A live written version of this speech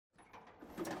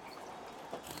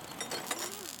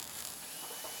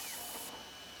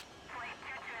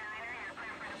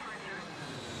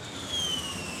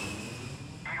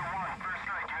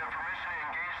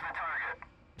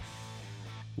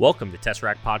Welcome to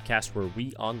Tesseract Podcast, where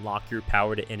we unlock your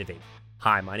power to innovate.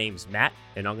 Hi, my name is Matt,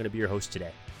 and I'm going to be your host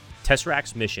today.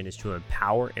 Tesseract's mission is to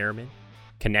empower airmen,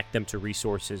 connect them to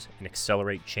resources, and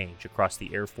accelerate change across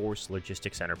the Air Force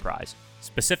logistics enterprise.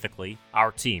 Specifically,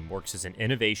 our team works as an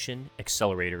innovation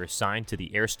accelerator assigned to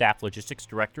the Air Staff Logistics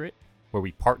Directorate, where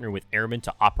we partner with airmen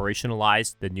to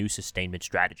operationalize the new sustainment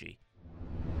strategy.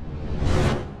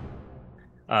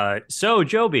 So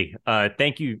Joby,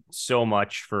 thank you so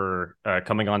much for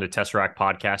coming on to Tesseract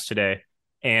Podcast today.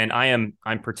 And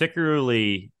I'm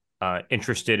particularly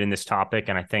interested in this topic,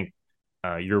 and I think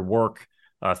your work,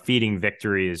 Feeding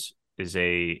Victory, is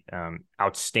a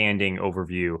outstanding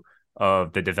overview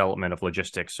of the development of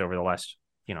logistics over the last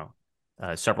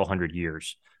several hundred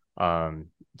years. So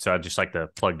I'd just like to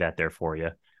plug that there for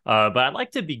you. But I'd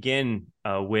like to begin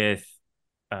with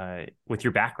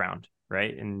your background.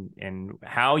 Right. And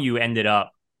how you ended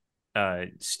up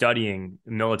studying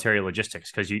military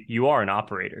logistics, because you are an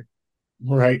operator.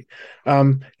 Right.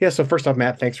 So first off,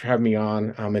 Matt, thanks for having me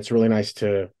on. It's really nice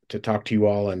to talk to you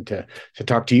all and to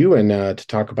talk to you and to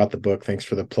talk about the book. Thanks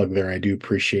for the plug there. I do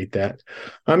appreciate that.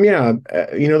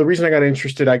 The reason I got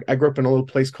interested, I grew up in a little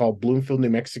place called Bloomfield, New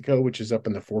Mexico, which is up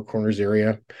in the Four Corners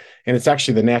area. And it's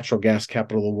actually the natural gas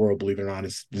capital of the world, believe it or not,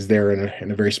 is there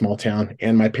in a very small town.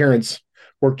 And my parents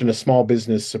worked in a small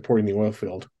business supporting the oil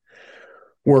field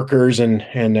workers and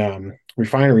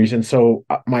refineries. And so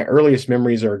my earliest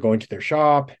memories are going to their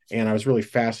shop, and I was really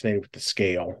fascinated with the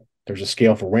scale. There's a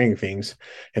scale for weighing things,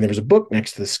 and there was a book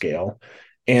next to the scale.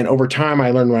 And over time, I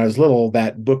learned when I was little,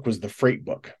 that book was the freight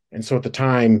book. And so at the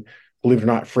time, believe it or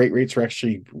not, freight rates were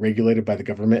actually regulated by the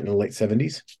government in the late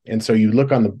 70s. And so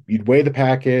you'd weigh the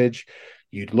package,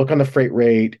 you'd look on the freight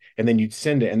rate, and then you'd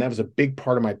send it. And that was a big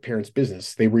part of my parents'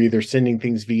 business. They were either sending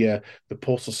things via the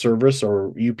Postal Service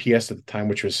or UPS at the time,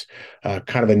 which was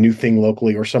kind of a new thing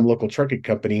locally, or some local trucking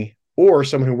company, or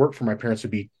someone who worked for my parents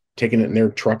would be taking it in their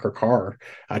truck or car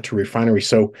to refinery.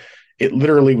 So it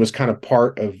literally was kind of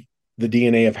part of the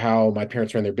DNA of how my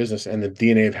parents ran their business and the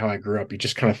DNA of how I grew up. You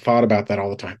just kind of thought about that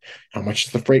all the time. How much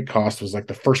does the freight cost was like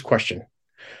the first question.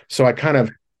 So I kind of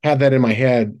had that in my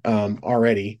head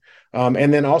already.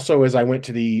 And then also, as I went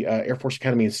to the Air Force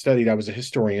Academy and studied, I was a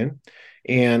historian,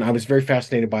 and I was very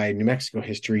fascinated by New Mexico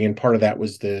history. And part of that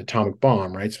was the atomic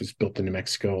bomb, right? So it was built in New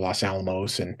Mexico, Los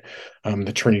Alamos, and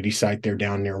the Trinity site there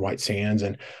down near White Sands.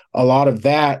 And a lot of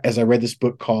that, as I read this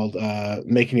book called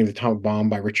Making of the Atomic Bomb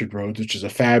by Richard Rhodes, which is a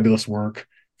fabulous work,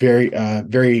 very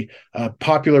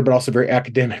popular, but also very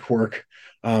academic work.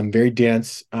 Very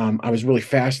dense. I was really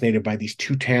fascinated by these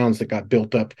two towns that got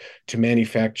built up to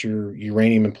manufacture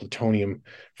uranium and plutonium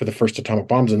for the first atomic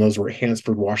bombs, and those were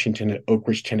Hansford, Washington, and Oak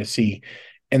Ridge, Tennessee.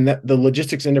 And that the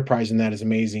logistics enterprise in that is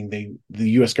amazing. The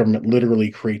U.S. government literally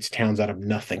creates towns out of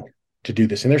nothing to do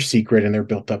this, and they're secret and they're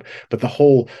built up. But the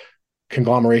whole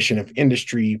conglomeration of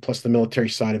industry plus the military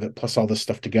side of it plus all this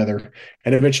stuff together,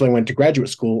 and eventually I went to graduate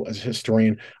school as a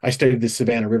historian. I studied the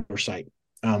Savannah River site,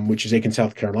 which is Aiken,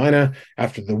 South Carolina.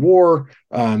 After the war,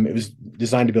 it was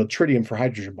designed to build tritium for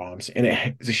hydrogen bombs. And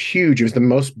it was the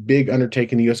most big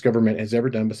undertaking the U.S. government has ever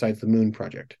done besides the moon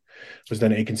project. It was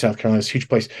done in Aiken, South Carolina, this huge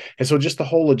place. And so just the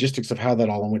whole logistics of how that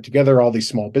all went together, all these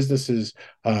small businesses,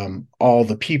 all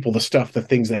the people, the stuff, the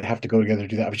things that have to go together to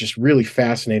do that. I was just really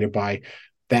fascinated by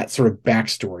that sort of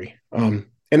backstory. And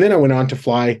then I went on to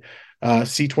fly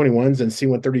C-21s and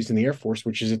C-130s in the Air Force,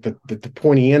 which is at the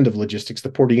pointy end of logistics,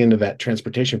 the pointy end of that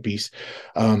transportation piece.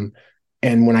 And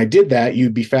when I did that,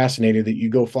 you'd be fascinated that you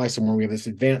go fly somewhere. We have this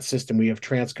advanced system. We have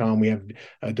Transcom. We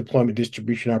have deployment,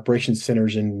 distribution, operations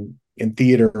centers in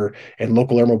theater and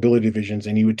local air mobility divisions.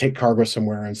 And you would take cargo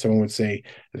somewhere, and someone would say,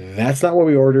 "That's not what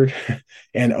we ordered."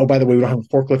 And oh, by the way, we don't have a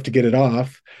forklift to get it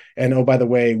off. And oh, by the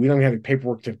way, we don't have any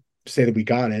paperwork to say that we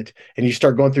got it. And you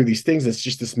start going through these things. It's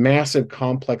just this massive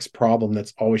complex problem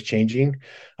that's always changing.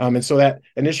 And so that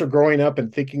initial growing up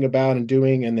and thinking about and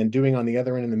doing, and then doing on the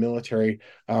other end in the military,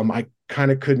 I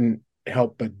kind of couldn't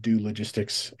help but do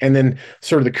logistics. And then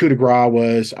sort of the coup de grace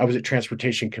was I was at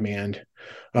Transportation Command.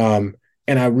 And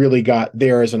I really got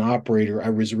there as an operator. I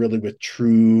was really with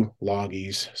true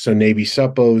loggies. So Navy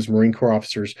suppos, Marine Corps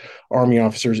officers, Army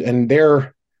officers, and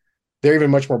they're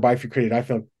even much more bifurcated, I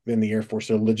feel, than the Air Force.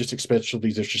 So logistics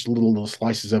specialties, there's just little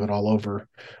slices of it all over.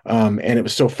 And it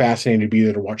was so fascinating to be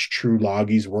there to watch true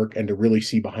loggies work and to really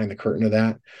see behind the curtain of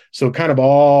that. So kind of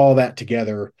all that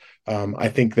together, I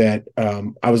think that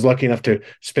I was lucky enough to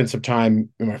spend some time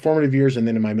in my formative years and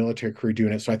then in my military career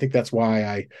doing it. So I think that's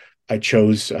why I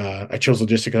chose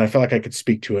logistics, and I felt like I could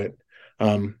speak to it.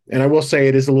 And I will say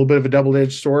it is a little bit of a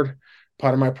double-edged sword.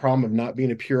 Part of my problem of not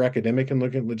being a pure academic and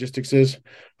looking at logistics is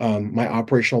my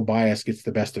operational bias gets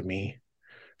the best of me.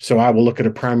 So I will look at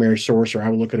a primary source, or I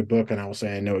will look at a book, and I will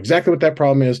say, I know exactly what that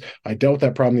problem is. I dealt with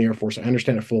that problem in the Air Force. I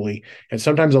understand it fully. And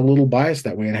sometimes I'm a little biased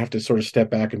that way, and I have to sort of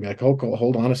step back and be like, oh,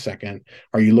 hold on a second.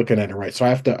 Are you looking at it right? So I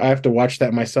have to watch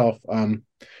that myself. And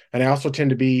I also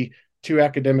tend to be too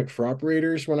academic for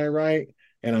operators when I write,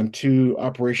 and I'm too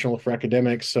operational for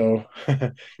academics. So,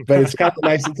 but it's kind of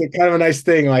nice. It's a kind of a nice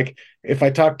thing. Like if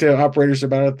I talk to operators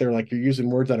about it, they're like, "You're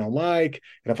using words I don't like."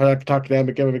 And if I have to talk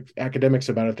to academics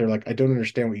about it, they're like, "I don't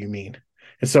understand what you mean."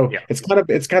 And so Yeah. it's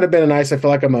kind of been a nice. I feel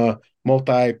like I'm a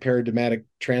multi-paradigmatic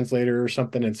translator or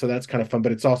something, and so that's kind of fun.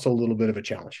 But it's also a little bit of a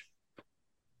challenge.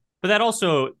 But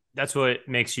that's what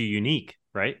makes you unique,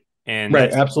 right? And Right.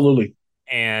 that's Absolutely.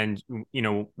 and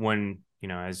when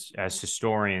as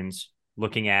historians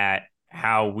looking at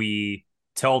how we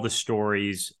tell the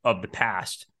stories of the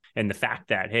past, and the fact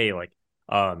that, hey, like,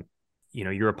 um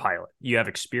you're a pilot, you have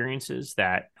experiences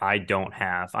that I don't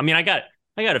have. I mean, I got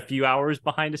a few hours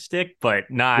behind a stick, but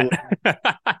not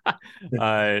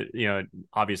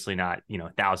obviously not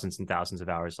thousands and thousands of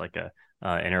hours like a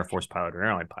an Air Force pilot or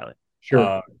airline pilot.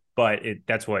 Sure. But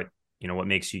that's what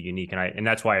makes you unique, and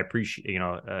that's why I appreciate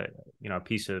a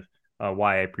piece of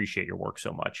why I appreciate your work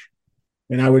so much.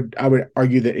 And I would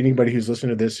argue that anybody who's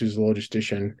listening to this who's a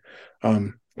logistician,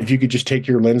 if you could just take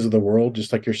your lens of the world,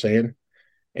 just like you're saying,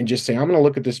 and just say, I'm going to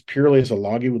look at this purely as a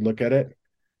logie would look at it,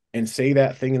 and say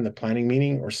that thing in the planning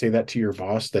meeting, or say that to your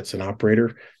boss that's an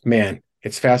operator, man,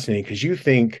 it's fascinating because you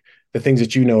think the things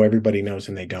that you know everybody knows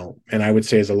and they don't. And I would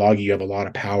say as a logie, you have a lot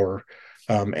of power,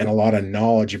 and a lot of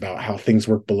knowledge about how things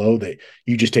work below that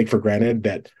you just take for granted,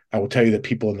 that I will tell you that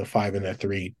people in the 5 and the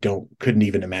 3 couldn't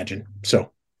even imagine.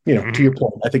 So, to Mm-hmm. your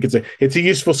point, I think it's a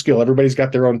useful skill. Everybody's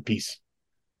got their own piece.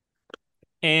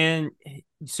 And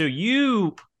so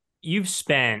you've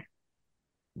spent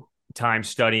time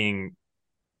studying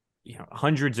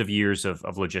hundreds of years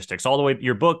of logistics, all the way.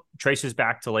 Your book traces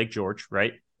back to Lake George,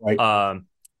 right? Right.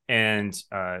 And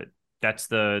that's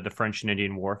the French and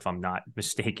Indian War, if I'm not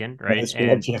mistaken, That right? is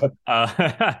And correct. Yeah.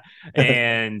 uh,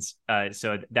 and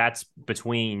so that's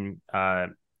between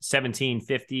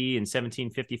 1750 and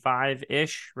 1755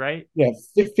 ish, right? Yeah.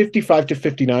 55 to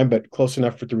 59, but close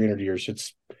enough for 300 years.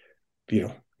 It's,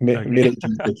 mid Okay. 18th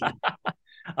century.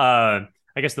 I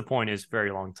guess the point is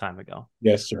very long time ago.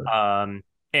 Yes, sir. Um,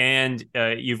 and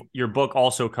your book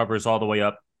also covers all the way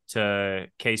up to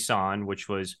Khe Sanh, which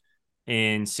was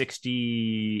in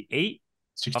 68,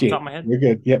 off the top of 68. my head. Very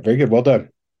good. Yeah, very good. Well done.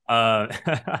 Uh,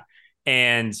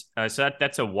 and so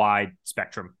that's a wide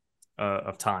spectrum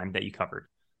of time that you covered.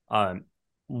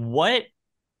 What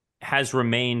has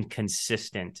remained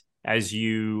consistent as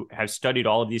you have studied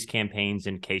all of these campaigns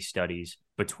and case studies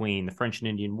between the French and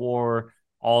Indian War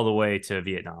all the way to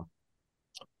Vietnam?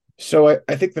 So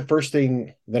I think the first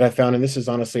thing that I found, and this is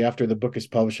honestly after the book is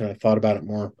published and I thought about it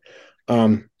more,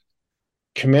 um,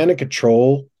 command and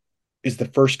control is the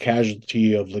first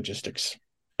casualty of logistics.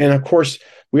 And of course,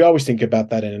 we always think about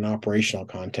that in an operational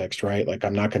context, right? Like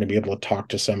I'm not going to be able to talk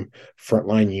to some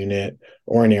frontline unit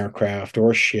or an aircraft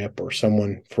or a ship or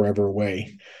someone forever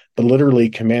away. But literally,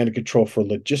 command and control for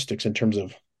logistics in terms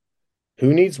of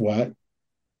who needs what,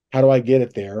 how do I get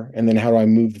it there, and then how do I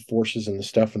move the forces and the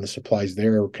stuff and the supplies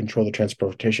there, or control the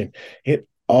transportation. It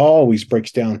always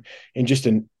breaks down in just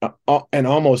an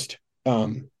almost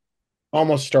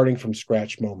starting from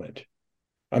scratch moment.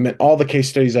 I mean, all the case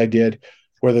studies I did,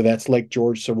 whether that's Lake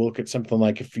George. So we'll look at something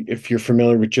like if you're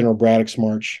familiar with General Braddock's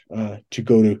march to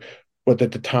go to what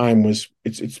at the time was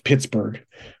it's Pittsburgh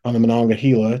on the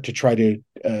Monongahela to try to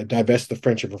divest the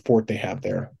French of a fort they have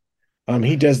there.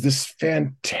 He does this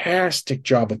fantastic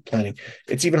job of planning.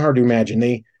 It's even hard to imagine.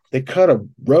 They cut a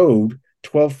road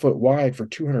 12 foot wide for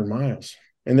 200 miles,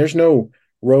 and there's no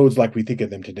roads like we think of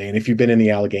them today. And if you've been in the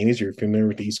Alleghenies or you're familiar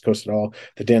with the East Coast at all,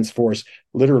 the dense forest,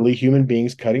 literally human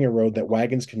beings cutting a road that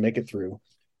wagons can make it through.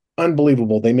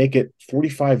 Unbelievable. They make it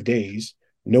 45 days.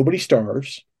 Nobody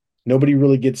starves. Nobody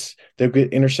really they'll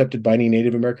get intercepted by any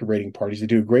Native American raiding parties. They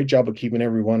do a great job of keeping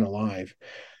everyone alive.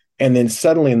 And then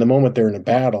suddenly, in the moment they're in a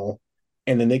battle,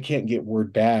 and then they can't get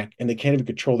word back, and they can't even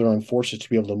control their own forces to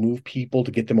be able to move people, to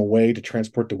get them away, to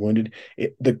transport the wounded.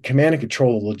 The command and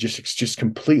control of logistics just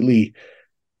completely,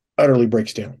 utterly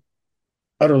breaks down.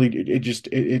 Utterly,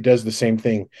 it does the same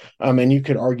thing. And you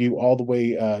could argue all the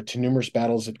way to numerous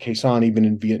battles at Khe Sanh, even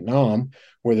in Vietnam,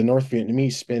 where the North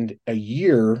Vietnamese spend a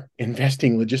year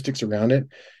investing logistics around it.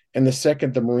 And the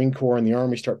second the Marine Corps and the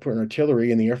Army start putting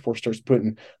artillery and the Air Force starts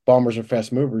putting bombers or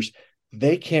fast movers,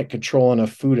 they can't control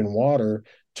enough food and water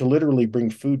to literally bring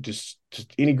food to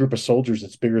any group of soldiers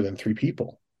that's bigger than 3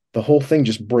 people. The whole thing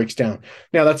just breaks down.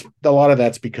 Now, that's a lot of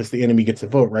that's because the enemy gets a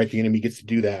vote, right? The enemy gets to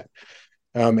do that.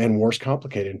 And war's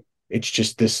complicated. It's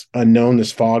just this unknown,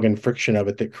 this fog and friction of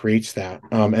it that creates that.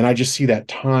 And I just see that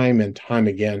time and time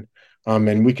again.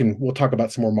 And we'll talk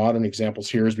about some more modern examples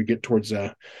here as we get towards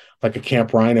like a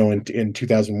Camp Rhino in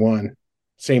 2001.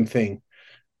 Same thing.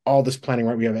 All this planning,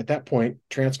 right? We have at that point,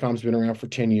 Transcom's been around for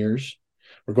 10 years.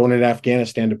 We're going into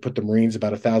Afghanistan to put the Marines,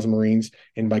 about 1,000 Marines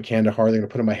in by Kandahar. They're going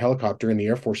to put them by helicopter, and the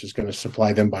Air Force is going to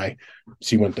supply them by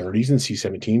C-130s and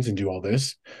C-17s and do all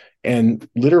this. And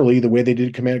literally, the way they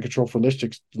did command and control for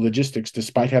logistics,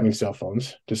 despite having cell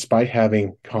phones, despite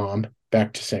having comm,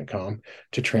 back to CENTCOM,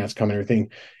 to TRANSCOM and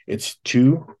everything, it's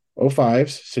two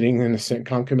O5s sitting in the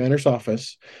CENTCOM commander's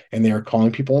office, and they are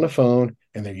calling people on a phone,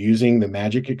 and they're using the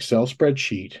magic Excel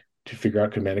spreadsheet to figure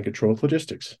out command and control of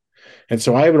logistics. And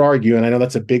so I would argue, and I know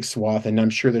that's a big swath, and I'm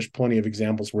sure there's plenty of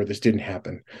examples where this didn't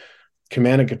happen.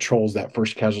 Command and control is that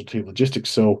first casualty of logistics.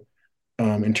 So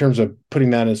in terms of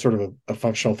putting that in sort of a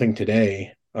functional thing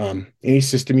today, any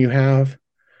system you have,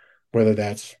 whether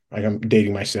that's, like, I'm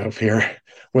dating myself here,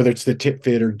 whether it's the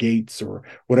TipFit or Gates or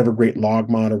whatever great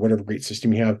LogMod or whatever great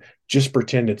system you have, just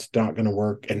pretend it's not going to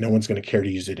work and no one's going to care to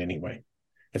use it anyway.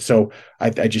 And so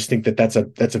I just think that that's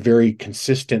a very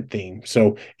consistent theme.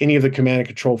 So any of the command and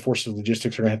control forces of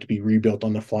logistics are going to have to be rebuilt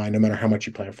on the fly, no matter how much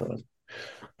you plan for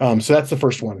them. So that's the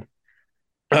first one.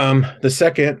 The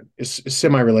second is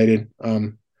semi-related.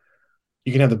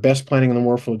 You can have the best planning in the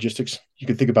world for logistics. You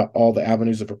can think about all the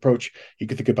avenues of approach. You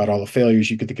can think about all the failures.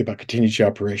 You can think about contingency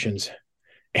operations,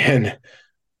 and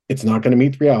it's not going to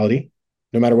meet reality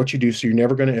no matter what you do. So you're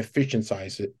never going to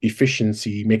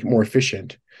efficiency, make it more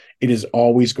efficient. It is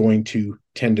always going to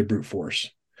tend to brute force.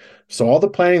 So all the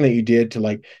planning that you did to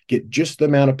like get just the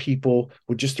amount of people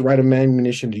with just the right amount of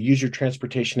ammunition to use your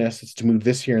transportation assets to move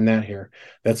this here and that here,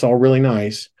 that's all really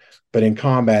nice. But in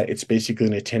combat, it's basically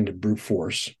going to tend to brute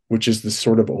force, which is this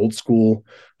sort of old school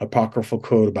apocryphal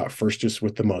code about firstest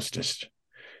with the mostest.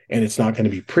 And it's not going to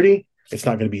be pretty. It's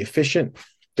not going to be efficient.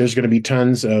 There's going to be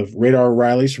tons of Radar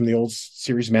O'Reillys from the old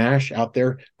series MASH out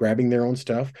there grabbing their own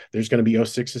stuff. There's going to be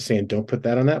O6s saying, don't put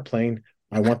that on that plane.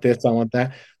 I want this, I want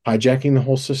that, hijacking the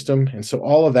whole system. And so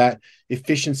all of that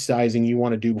efficientizing you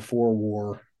want to do before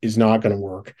war is not going to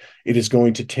work. It is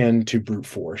going to tend to brute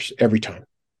force every time.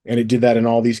 And it did that in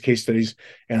all these case studies,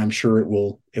 and I'm sure it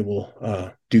will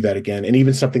do that again. And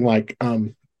even something like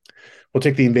we'll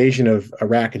take the invasion of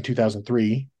Iraq in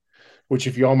 2003, which,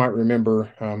 if you all might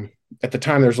remember, at the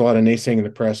time there's a lot of naysaying in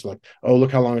the press, like, oh,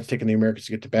 look how long it's taken the Americans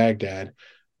to get to Baghdad.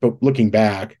 But looking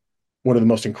back, one of the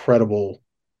most incredible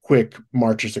quick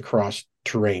marches across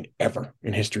terrain ever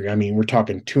in history. I mean, we're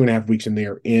talking 2.5 weeks and they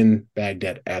are in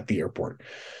Baghdad at the airport.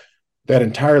 That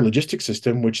entire logistics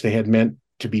system, which they had meant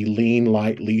to be lean,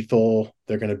 light, lethal,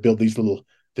 they're going to build these little,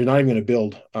 they're not even going to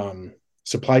build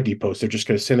supply depots. They're just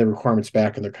going to send the requirements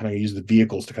back, and they're kind of use the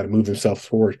vehicles to kind of move themselves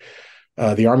forward.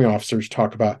 The Army officers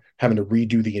talk about having to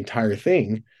redo the entire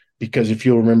thing because if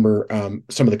you'll remember,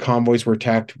 some of the convoys were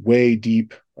attacked way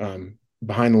deep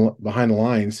behind the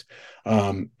lines,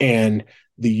 and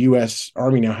the U.S.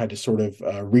 Army now had to sort of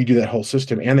redo that whole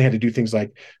system, and they had to do things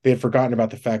like they had forgotten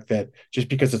about the fact that just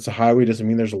because it's a highway doesn't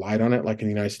mean there's a light on it, like in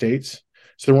the United States.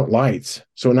 So there weren't lights.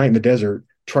 So at night in the desert,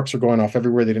 trucks are going off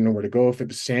everywhere. They didn't know where to go. If it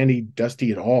was sandy,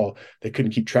 dusty at all, they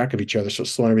couldn't keep track of each other. So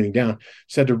it's slowing everything down.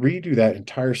 So had to redo that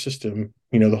entire system,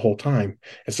 the whole time.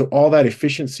 And so all that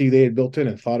efficiency they had built in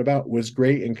and thought about was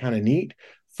great and kind of neat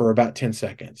for about 10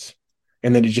 seconds.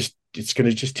 And then it's going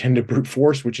to just tend to brute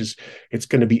force, it's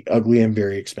going to be ugly and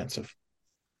very expensive.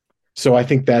 So I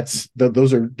think those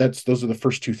are the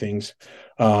first two things.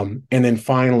 And then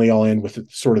finally, I'll end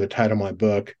with sort of the title of my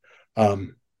book.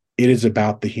 It is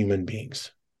about the human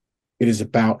beings. It is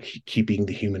about keeping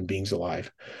the human beings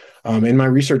alive. In my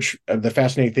research, the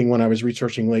fascinating thing when I was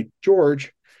researching Lake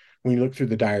George, when you look through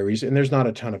the diaries, and there's not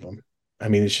a ton of them. I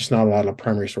mean, it's just not a lot of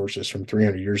primary sources from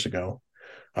 300 years ago.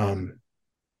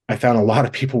 I found a lot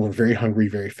of people were very hungry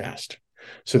very fast.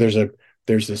 So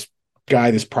there's this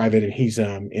guy, this private, and he's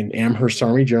in Amherst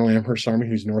Army, General Amherst Army,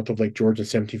 who's north of Lake George in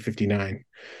 1759.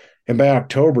 And by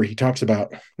October, he talks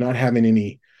about not having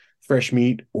any fresh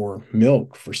meat or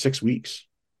milk for 6 weeks.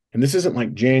 And this isn't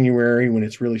like January when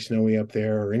it's really snowy up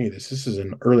there or any of this. This is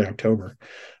in early October.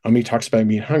 He talks about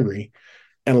being hungry.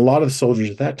 And a lot of the soldiers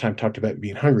at that time talked about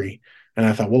being hungry. And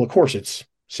I thought, well, of course, it's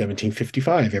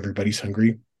 1755. Everybody's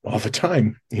hungry all the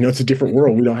time. It's a different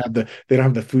world. They don't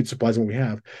have the food supplies that we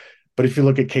have. But if you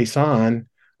look at Khe Sanh,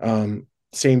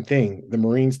 same thing. The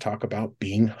Marines talk about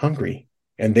being hungry,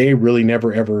 and they really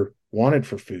never, ever wanted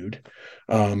for food.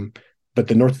 But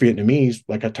the North Vietnamese,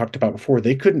 like I talked about before,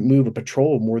 they couldn't move a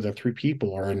patrol of more than 3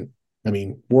 people, or I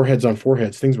mean, warheads on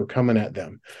foreheads, things were coming at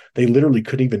them. They literally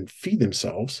couldn't even feed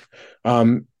themselves.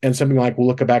 And something like, we'll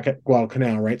look back at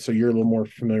Guadalcanal, right? So you're a little more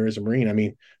familiar as a Marine. I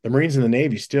mean, the Marines and the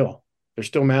Navy still, they're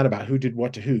still mad about who did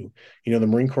what to who. You know, the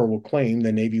Marine Corps will claim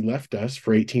the Navy left us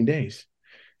for 18 days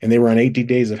and they were on 80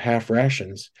 days of half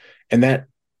rations. And that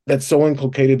so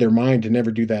inculcated their mind to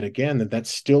never do that again that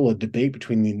that's still a debate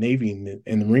between the Navy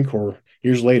and the Marine Corps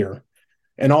years later.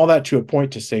 And all that to a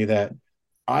point to say that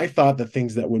I thought the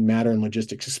things that would matter in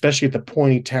logistics, especially at the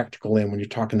pointy tactical end, when you're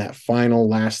talking that final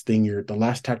last thing, you're the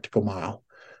last tactical mile,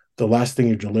 the last thing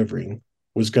you're delivering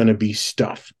was going to be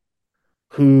stuff.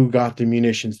 Who got the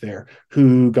munitions there?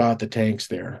 Who got the tanks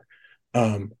there?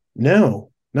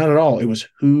 No, not at all. It was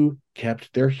who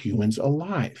kept their humans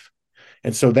alive.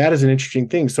 And so that is an interesting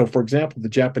thing. So, for example, the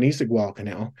Japanese at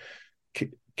Guadalcanal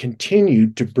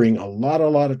continued to bring a lot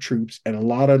of troops and a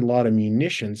lot of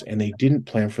munitions, and they didn't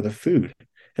plan for the food.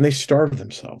 And they starved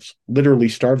themselves, literally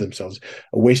starved themselves.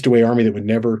 A waste away army that would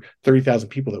never, 30,000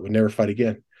 people that would never fight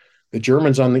again. The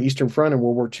Germans on the Eastern Front in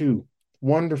World War II,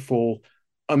 wonderful,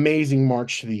 amazing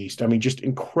march to the East. I mean, just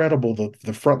incredible,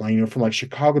 the front line, you know, from like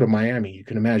Chicago to Miami, you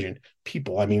can imagine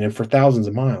people, I mean, and for thousands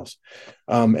of miles.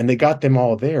 And they got them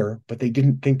all there, but they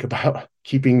didn't think about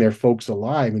keeping their folks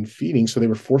alive and feeding. So they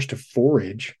were forced to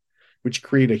forage, which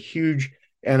created a huge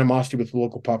animosity with the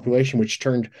local population, which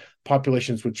turned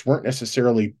populations which weren't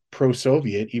necessarily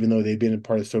pro-Soviet, even though they'd been a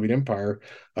part of the Soviet Empire,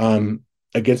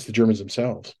 against the Germans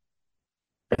themselves.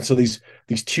 And so these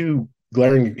two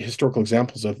glaring historical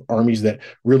examples of armies that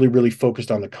really focused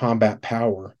on the combat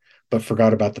power but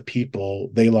forgot about the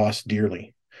people, they lost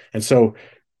dearly. And so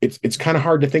it's kind of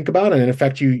hard to think about. And in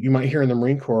fact, you might hear in the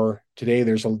Marine Corps today,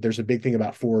 there's a big thing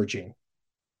about foraging.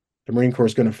 The Marine Corps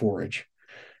is going to forage.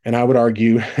 And I would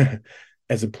argue,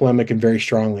 as a polemic and very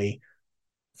strongly,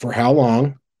 for how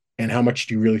long and how much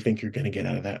do you really think you're going to get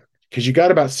out of that? Because you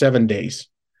got about 7 days.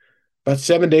 About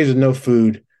 7 days with no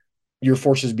food, your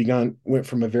forces went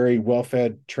from a very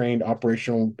well-fed, trained,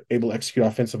 operational, able to execute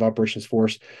offensive operations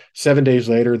force. 7 days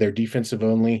later, they're defensive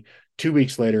only. 2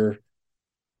 weeks later,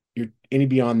 any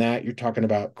beyond that, you're talking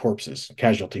about corpses,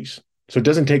 casualties. So it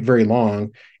doesn't take very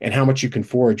long, and how much you can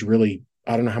forage really,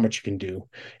 I don't know how much you can do.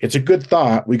 It's a good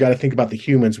thought. We got to think about the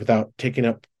humans without taking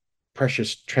up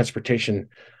precious transportation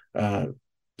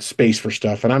space for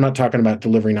stuff. And I'm not talking about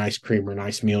delivering ice cream or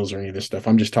nice meals or any of this stuff.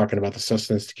 I'm just talking about the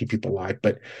sustenance to keep people alive.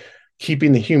 But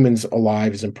keeping the humans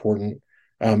alive is important.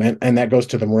 And that goes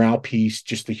to the morale piece,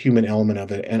 just the human element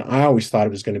of it. And I always thought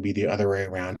it was going to be the other way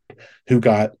around. Who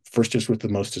got firstest with the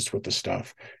mostest with the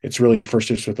stuff? It's really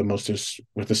firstest with the mostest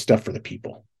with the stuff for the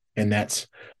people. And that's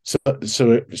so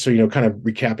you know, kind of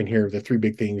recapping here, the three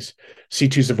big things: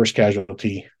 C2 is the first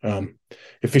casualty.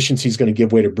 Efficiency is going to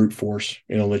give way to brute force,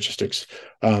 you know, logistics.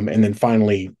 And then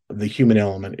finally, the human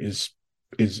element is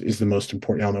the most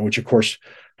important element, which of course,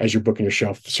 as your book on your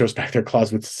shelf shows back there,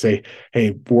 Clausewitz say,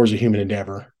 hey, war is a human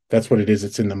endeavor. That's what it is.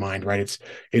 It's in the mind, right?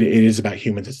 It is about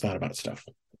humans. It's not about stuff.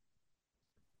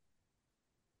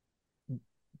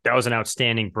 That was an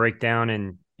outstanding breakdown,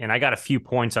 and I got a few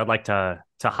points I'd like to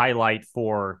highlight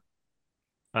for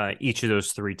each of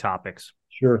those three topics.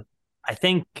 Sure. I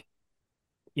think,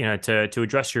 you know, to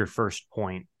address your first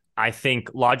point, I think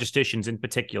logisticians in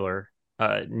particular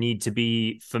need to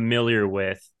be familiar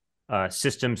with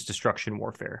systems destruction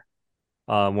warfare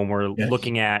when we're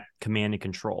looking at command and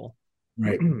control.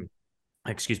 Right.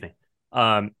 Excuse me.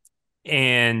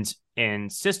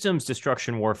 And systems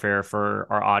destruction warfare for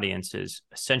our audience is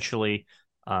essentially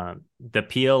the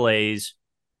PLA's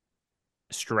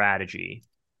strategy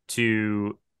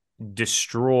to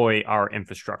destroy our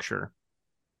infrastructure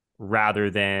rather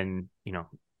than, you know,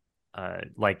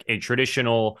 like a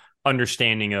traditional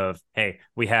understanding of, hey,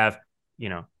 we have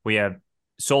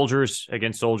soldiers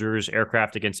against soldiers,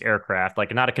 aircraft against aircraft,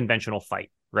 like not a conventional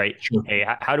fight, right? Sure. Hey,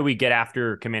 how do we get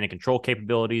after command and control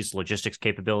capabilities, logistics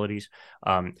capabilities?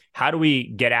 How do we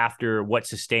get after what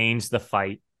sustains the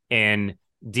fight and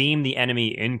deem the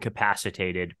enemy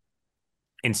incapacitated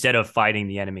instead of fighting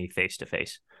the enemy face to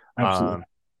face? Absolutely.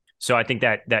 So I think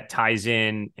that ties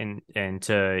in and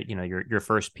to, you know, your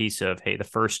first piece of, hey, the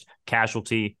first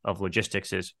casualty of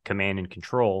logistics is command and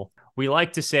control. We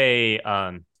like to say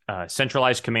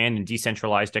centralized command and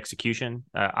decentralized execution.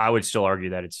 I would still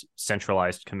argue that it's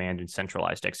centralized command and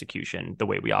centralized execution, the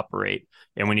way we operate,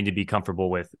 and we need to be comfortable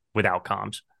with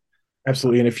outcomes.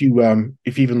 Absolutely. And if you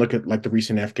even look at like the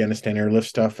recent Afghanistan airlift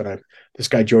stuff, and this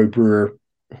guy Joey Brewer,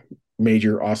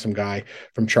 major awesome guy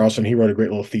from Charleston, he wrote a great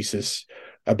little thesis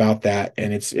about that,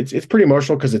 and it's pretty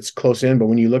emotional because it's close in. But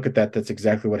when you look at that, that's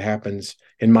exactly what happens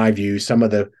in my view. Some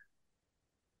of the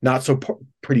not so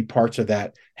pretty parts of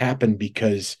that happen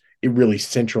because it really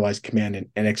centralized command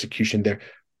and execution there.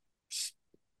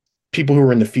 People who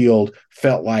were in the field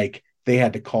felt like they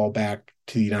had to call back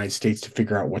to the United States to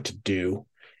figure out what to do.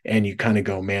 And you kind of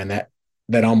go, man,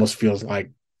 that almost feels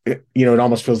like, it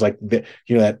almost feels like that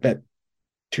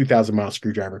 2,000-mile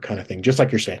screwdriver kind of thing, just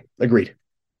like you're saying. Agreed.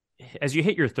 As you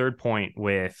hit your third point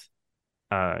with,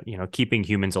 keeping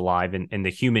humans alive and the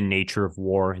human nature of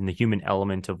war and the human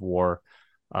element of war,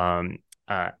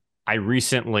 I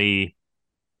recently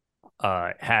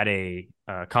had a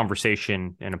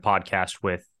conversation in a podcast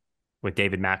with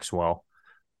David Maxwell,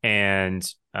 and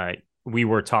we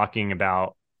were talking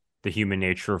about the human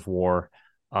nature of war,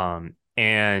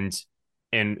 and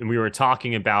we were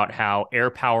talking about how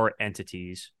air power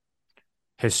entities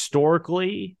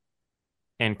historically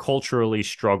and culturally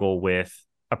struggle with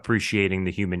appreciating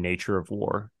the human nature of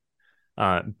war,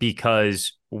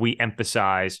 because we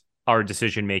emphasize our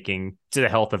decision making to the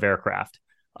health of aircraft,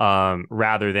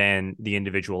 rather than the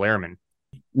individual airman.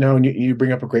 No, and you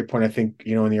bring up a great point. I think,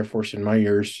 in the Air Force in my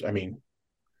years, I mean,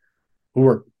 who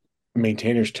were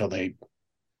maintainers till it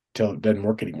doesn't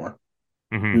work anymore.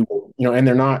 Mm-hmm. We will, and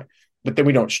they're not, but then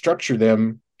we don't structure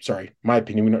them. Sorry, my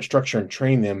opinion, we don't structure and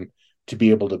train them to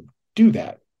be able to do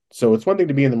that. So it's one thing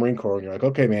to be in the Marine Corps and you're like,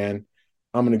 okay, man,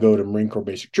 I'm going to go to Marine Corps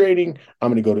basic training. I'm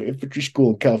going to go to infantry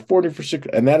school in California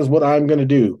and that is what I'm going to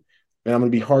do. And I'm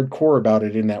going to be hardcore about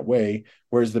it in that way.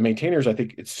 Whereas the maintainers, I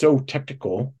think it's so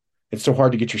technical. It's so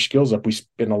hard to get your skills up. We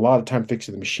spend a lot of time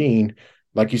fixing the machine.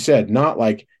 Like you said, not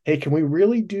like, hey, can we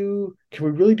really do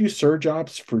surge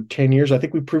ops for 10 years? I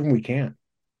think we've proven we can.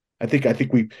 I think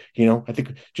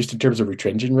just in terms of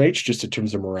retention rates, just in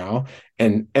terms of morale,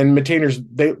 and maintainers,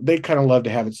 they kind of love to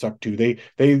have it suck too. They're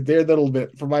a little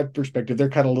bit, from my perspective, they're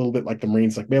kind of a little bit like the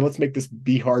Marines, like, man, let's make this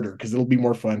be harder because it'll be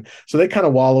more fun. So they kind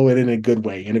of wallow it in a good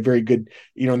way, in a very good,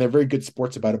 and they're very good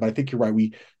sports about it. But I think you're right.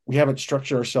 We haven't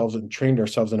structured ourselves and trained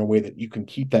ourselves in a way that you can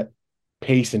keep that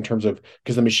pace in terms of,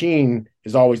 because the machine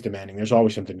is always demanding. There's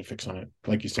always something to fix on it,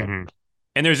 like you said. Mm-hmm.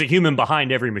 And there's a human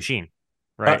behind every machine.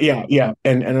 Right. Yeah.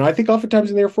 And I think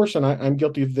oftentimes in the Air Force, and I'm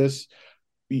guilty of this,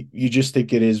 you just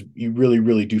think you really,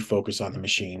 really do focus on the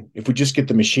machine. If we just get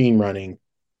the machine running,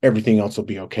 everything else will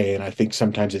be okay. And I think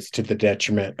sometimes it's to the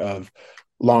detriment of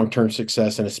long-term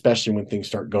success, and especially when things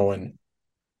start going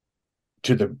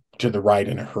to the right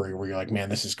in a hurry, where you're like, man,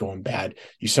 this is going bad.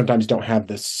 You sometimes don't have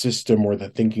the system or the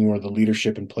thinking or the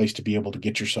leadership in place to be able to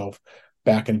get yourself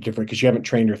back in a different, because you haven't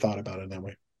trained or thought about it that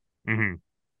way. Mm-hmm.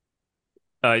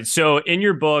 So in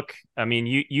your book, I mean,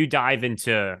 you dive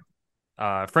into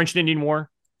French and Indian War,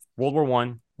 World War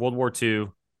I, World War II,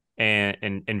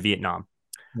 and Vietnam.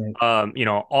 Right.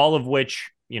 All of which,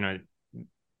 the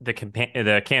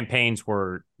campaigns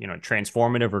were,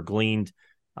 transformative or gleaned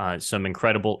some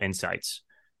incredible insights.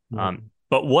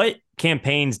 But what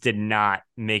campaigns did not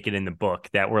make it in the book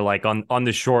that were like on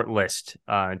the short list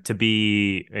to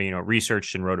be,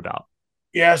 researched and wrote about?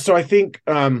 Yeah, so I think,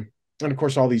 and of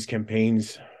course, all these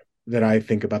campaigns that I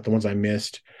think about, the ones I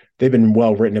missed, they've been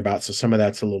well written about. So some of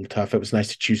that's a little tough. It was nice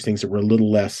to choose things that were a little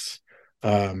less,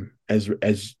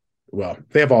 as well.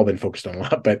 They have all been focused on a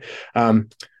lot, but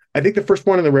I think the first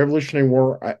one in the Revolutionary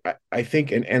War, I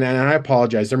think, and I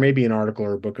apologize, there may be an article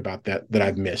or a book about that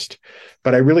I've missed,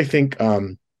 but I really think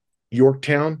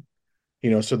Yorktown,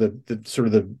 so the sort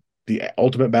of the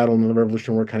ultimate battle in the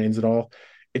Revolutionary War kind of ends it all.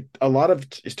 A lot of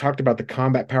is talked about the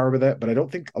combat power of that, but I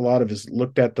don't think a lot of is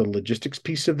looked at the logistics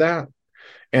piece of that.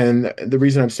 And the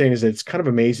reason I'm saying is that it's kind of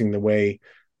amazing the way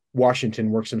Washington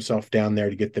works himself down there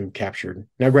to get them captured.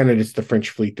 Now, granted, it's the French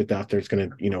fleet that's out there. It's going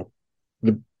to,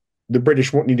 the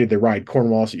British won't needed their ride.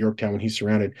 Cornwallis at Yorktown, when he's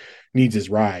surrounded, needs his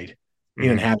ride. He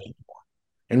didn't have it anymore.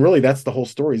 And really, that's the whole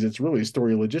story. It's really a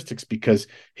story of logistics, because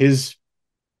his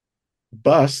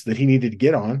bus that he needed to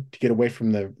get on to get away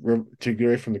from the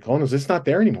colonials, it's not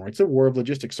there anymore. It's a war of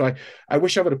logistics. So I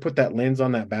wish I would have put that lens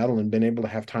on that battle and been able to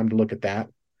have time to look at that.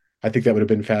 I think that would have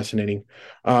been fascinating.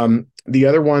 The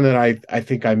other one that I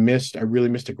think I really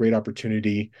missed a great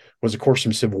opportunity, was, of course,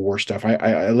 some Civil War stuff.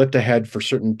 I leapt ahead for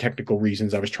certain technical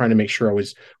reasons. I was trying to make sure I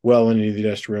was well into the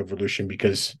Industrial Revolution,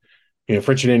 because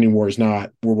French and Indian War is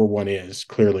not, World War I is,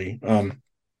 clearly. But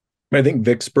I think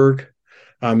Vicksburg,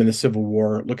 in the Civil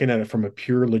War, looking at it from a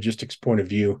pure logistics point of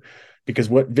view, because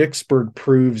what Vicksburg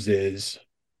proves is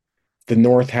the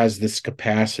North has this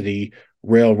capacity,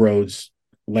 railroads,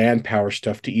 land power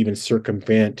stuff, to even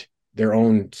circumvent their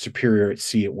own superior at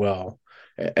sea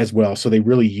as well. So they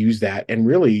really use that. And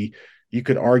really, you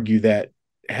could argue that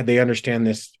had they understand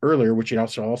this earlier, which it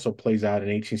also plays out in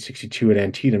 1862 at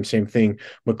Antietam, same thing.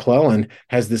 McClellan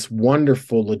has this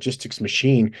wonderful logistics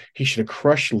machine. He should have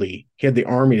crushed Lee. He had the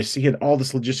army to see. He had all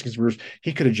this logistics.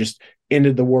 He could have just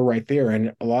ended the war right there.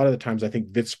 And a lot of the times, I think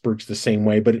Vicksburg's the same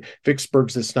way. But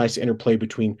Vicksburg's this nice interplay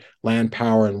between land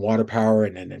power and water power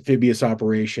and an amphibious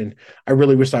operation. I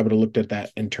really wish I would have looked at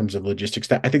that in terms of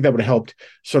logistics. I think that would have helped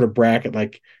sort of bracket.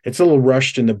 Like, it's a little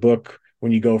rushed in the book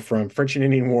when you go from French and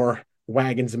Indian War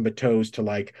wagons and bateaux to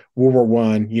like World War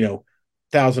One,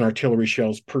 1,000 artillery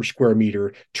shells per square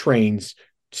meter, trains,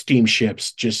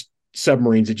 steamships, just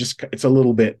submarines. It's a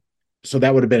little bit. So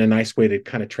that would have been a nice way to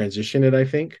kind of transition it, I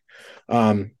think.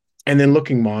 And then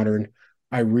looking modern,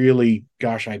 I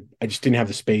just didn't have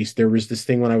the space. There was this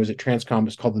thing when I was at Transcom,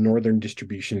 it's called the Northern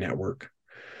Distribution Network.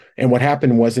 And what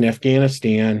happened was in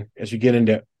Afghanistan, as you get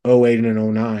into '08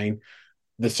 and '09,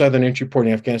 the southern entry port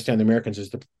in Afghanistan, the Americans,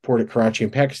 is the port at Karachi in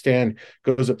Pakistan,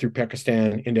 goes up through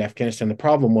Pakistan into Afghanistan. The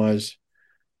problem was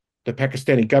the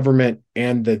Pakistani government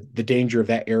and the danger of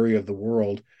that area of the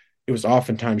world. It was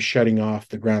oftentimes shutting off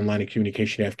the ground line of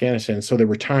communication in Afghanistan. So there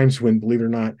were times when, believe it or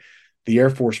not, the Air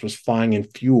Force was flying in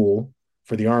fuel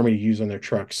for the Army to use on their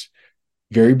trucks.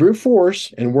 Very brute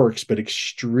force and works, but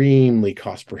extremely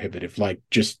cost prohibitive. Like,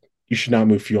 just, you should not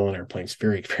move fuel on airplanes.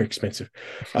 Very, very expensive.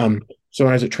 So when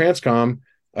I was at Transcom,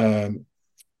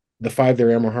 the five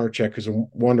there, Admiral Harchek, who's a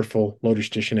wonderful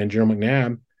logistician, and General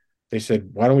McNabb, they said,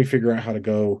 why don't we figure out how to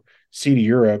go sea to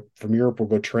Europe? From Europe, we'll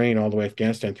go train all the way to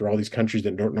Afghanistan through all these countries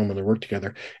that don't normally work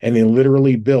together. And they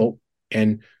literally built,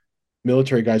 and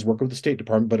military guys work with the State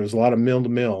Department, but it was a lot of mill to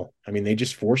mill. I mean, they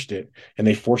just forced it, and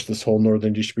they forced this whole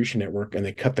Northern Distribution Network, and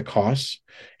they cut the costs,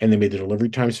 and they made the delivery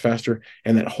times faster.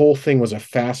 And that whole thing was a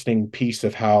fascinating piece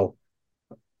of how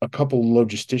a couple of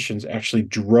logisticians actually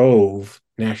drove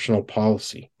national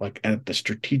policy, like at the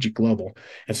strategic level.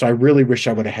 And so I really wish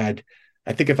I would have had,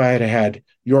 I think if I had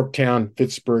Yorktown,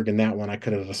 Vicksburg, and that one, I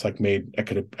could have just like I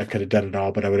could have done it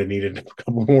all, but I would have needed a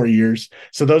couple more years.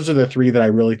 So those are the three that I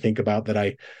really think about that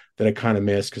I kind of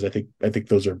miss, because I think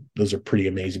those are pretty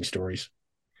amazing stories.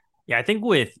 Yeah, I think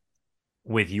with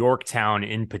Yorktown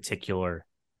in particular,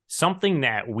 something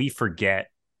that we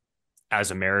forget as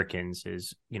Americans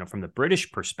is, from the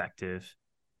British perspective,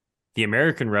 the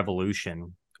American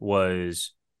Revolution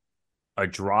was a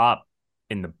drop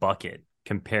in the bucket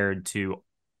compared to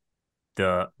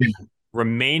the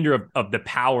remainder of the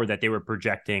power that they were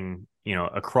projecting,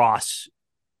 across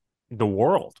the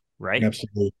world, right?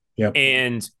 Absolutely. Yep.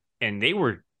 And they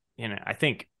were, I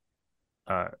think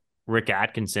Rick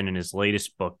Atkinson in his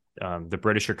latest book, The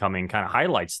British Are Coming, kind of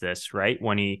highlights this, right?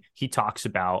 When he talks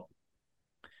about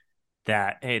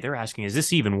that, hey, they're asking, is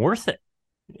this even worth it?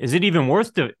 Is it even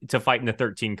worth to fight in the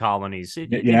 13 colonies?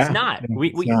 It's not.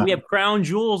 We have crown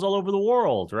jewels all over the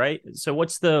world, right? So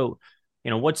what's the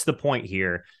point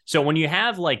here? So when you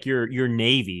have like your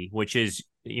Navy, which is,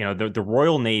 the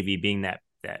Royal Navy being that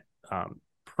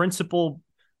principal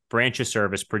branch of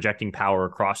service projecting power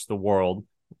across the world,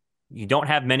 you don't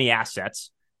have many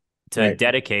assets to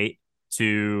dedicate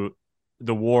to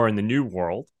the war in the New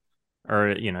World, or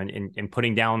in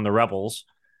putting down the rebels.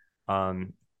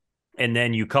 And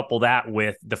then you couple that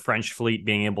with the French fleet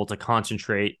being able to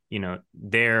concentrate,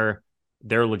 their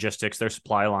logistics, their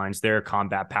supply lines, their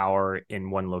combat power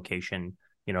in one location.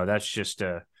 That's just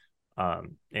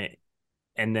and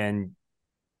then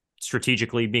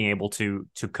strategically being able to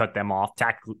cut them off,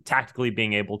 tactically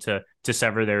being able to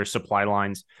sever their supply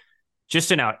lines.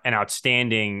 Just an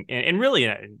outstanding, and really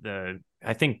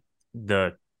I think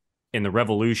in the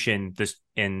Revolution,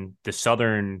 in the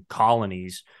Southern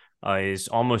colonies, is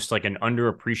almost like an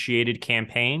underappreciated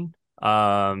campaign.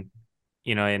 And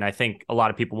I think a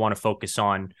lot of people want to focus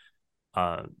on,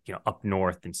 up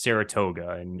north in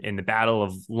Saratoga and the Battle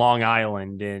of Long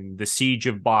Island and the Siege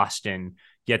of Boston.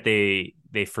 Yet they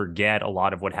forget a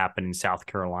lot of what happened in South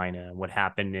Carolina and what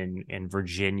happened in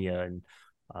Virginia, and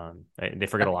they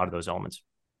forget a lot of those elements.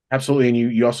 Absolutely. And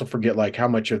you also forget like how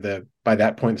much of by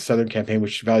that point, the Southern campaign,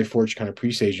 which Valley Forge kind of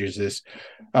presages this,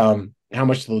 how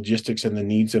much the logistics and the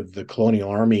needs of the colonial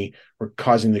army were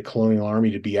causing the colonial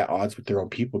army to be at odds with their own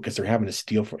people, because they're having to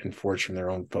steal and forge from their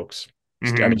own folks.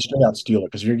 Mm-hmm. I mean, straight out steal it,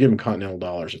 because if you're giving continental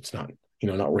dollars, it's not,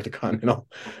 not worth a continental.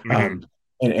 Mm-hmm.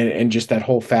 And just that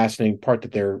whole fascinating part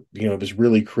that they're, was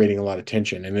really creating a lot of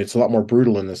tension, and it's a lot more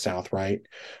brutal in the South. Right.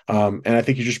 And I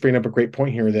think you just bring up a great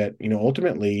point here that,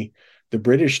 ultimately, the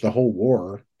British, the whole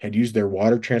war, had used their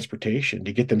water transportation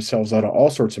to get themselves out of all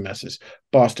sorts of messes.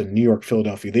 Boston, New York,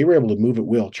 Philadelphia, they were able to move at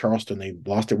will. Charleston, they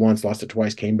lost it once, lost it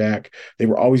twice, came back. They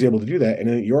were always able to do that. And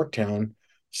in Yorktown,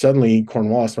 suddenly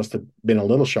Cornwallis must have been a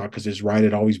little shocked, because his right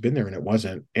had always been there and it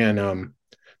wasn't. And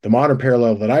The modern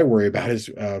parallel that I worry about is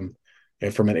from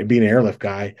being an airlift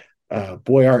guy.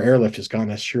 Boy, our airlift has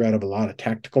gotten us sure out of a lot of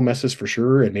tactical messes for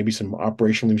sure, and maybe some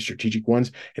operationally strategic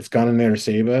ones. It's gone in there to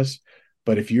save us.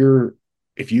 But if you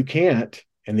can't,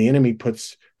 and the enemy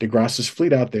puts DeGrasse's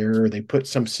fleet out there, or they put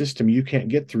some system you can't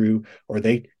get through, or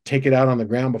they take it out on the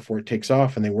ground before it takes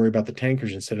off, and they worry about the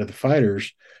tankers instead of the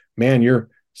fighters, man, your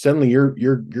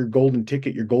golden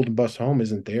ticket, your golden bus home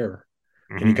isn't there.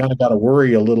 And you Mm-hmm. kind of got to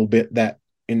worry a little bit that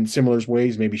in similar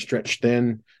ways, maybe stretched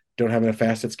thin, don't have enough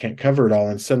assets, can't cover it all.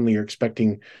 And suddenly you're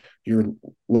expecting your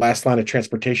last line of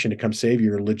transportation to come save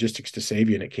you or logistics to save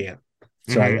you, and it can't.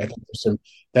 So I Mm-hmm. think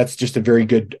that's just a very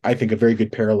good, I think a very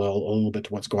good parallel a little bit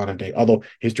to what's going on today. Although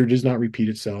history does not repeat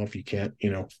itself. You can't,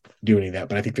 do any of that,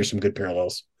 but I think there's some good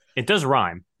parallels. It does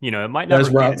rhyme. It might It not does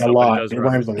repeat rhyme a itself, but it lot. does It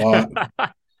rhyme. rhymes a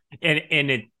lot.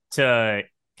 And it to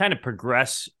kind of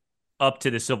progress up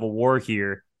to the Civil War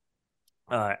here,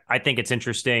 I think it's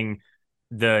interesting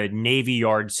the Navy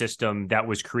Yard system that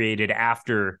was created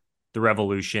after the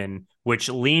Revolution, which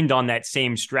leaned on that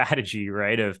same strategy,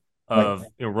 right? Of Right.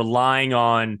 relying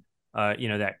on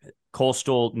that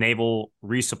coastal naval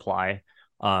resupply.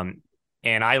 And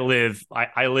I live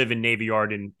in Navy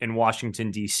Yard in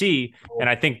Washington D.C. And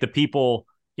I think the people,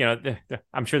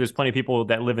 I'm sure there's plenty of people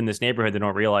that live in this neighborhood that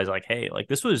don't realize, like, hey, like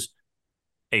this was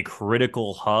a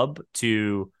critical hub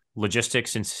to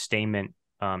logistics and sustainment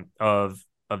of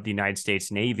the United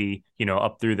States Navy,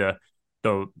 up through the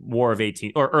War of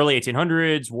 18 or early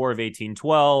 1800s, War of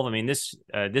 1812. I mean,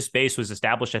 this base was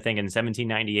established, I think, in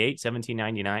 1798,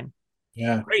 1799.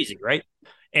 Yeah. Crazy, right?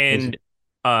 Crazy.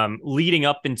 And leading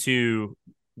up into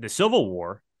the Civil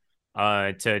War,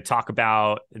 to talk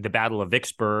about the Battle of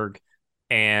Vicksburg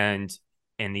and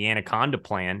the Anaconda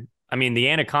Plan. I mean, the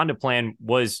Anaconda Plan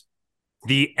was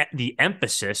the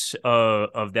emphasis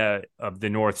of the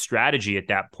North strategy at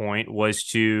that point was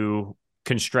to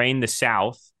constrain the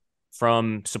South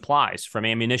from supplies, from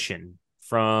ammunition,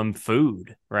 from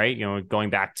food, right? Going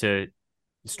back to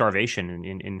starvation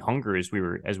and hunger as we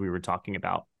were talking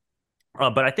about.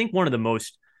 But I think one of the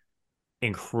most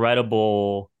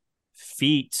incredible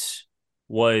feats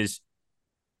was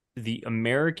the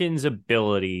Americans'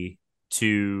 ability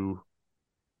to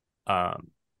um,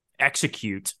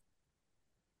 execute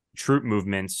troop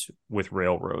movements with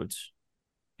railroads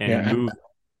and Yeah. move.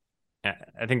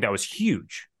 I think that was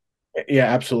huge. Yeah,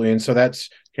 absolutely. And so that's,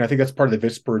 I think that's part of the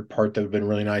Vicksburg part that would have been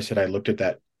really nice that I looked at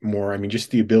that more. I mean,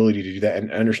 just the ability to do that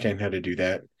and understand how to do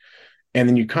that. And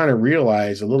then you kind of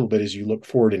realize a little bit as you look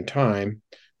forward in time,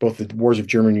 both the wars of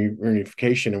German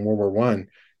reunification and World War One,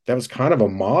 that was kind of a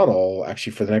model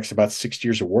actually for the next about 6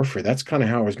 years of warfare. That's kind of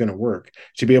how it was going to work.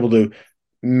 To be able to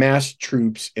mass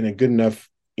troops in a good enough,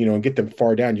 and get them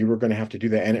far down, you were going to have to do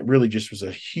that. And it really just was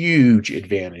a huge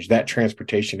advantage. That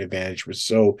transportation advantage was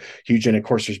so huge. And of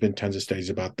course, there's been tons of studies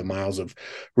about the miles of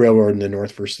railroad in the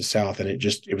North versus the South. And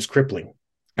it was crippling.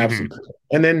 Mm-hmm. Absolutely.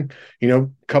 And then,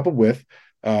 coupled with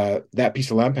that piece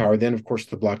of land power, then of course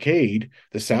the blockade,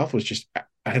 the South was just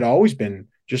had always been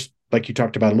just like you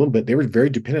talked about a little bit. They were very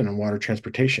dependent on water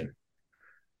transportation.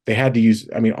 They had to use,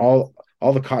 I mean, all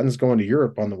the cotton's going to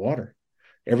Europe on the water.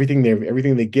 Everything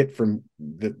they get from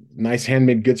the nice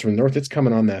handmade goods from the north, it's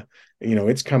coming on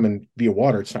it's coming via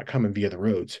water. It's not coming via the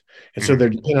roads. And so Mm-hmm. they're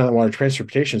dependent on water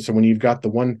transportation. So when you've got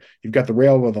the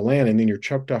rail or the land, and then you're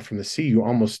choked off from the sea, you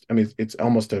almost, I mean, it's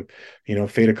almost a,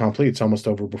 fait accompli. It's almost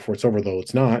over before it's over, though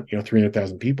it's not.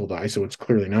 300,000 people die, so it's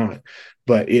clearly not.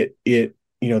 But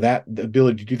that the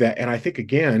ability to do that, and I think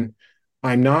again,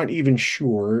 I'm not even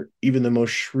sure even the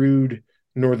most shrewd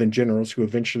Northern generals who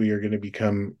eventually are going to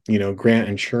become, Grant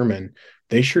and Sherman,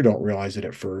 they sure don't realize it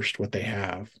at first what they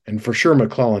have. And for sure,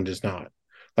 McClellan does not.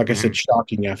 Like I Mm-hmm. said,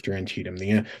 shocking after Antietam.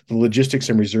 The logistics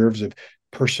and reserves of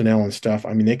personnel and stuff.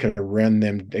 I mean, they could have ran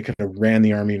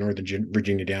the Army in Northern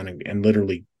Virginia down and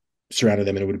literally surrounded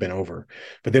them, and it would have been over.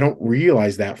 But they don't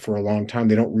realize that for a long time.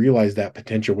 They don't realize that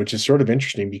potential, which is sort of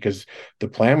interesting because the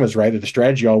plan was right. The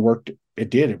strategy all worked. It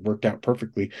did. It worked out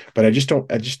perfectly. But I just don't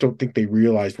think they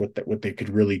realized what they could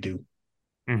really do.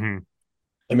 Mm-hmm.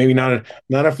 And maybe not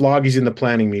enough loggies in the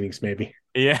planning meetings, maybe.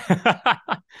 Yeah.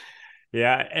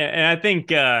 Yeah. And I think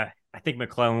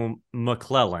McClellan,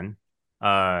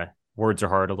 words are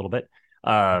hard a little bit,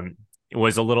 um,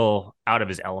 was a little out of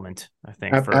his element, I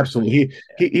think, for Absolutely.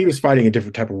 He was fighting a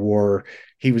different type of war.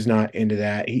 He was not into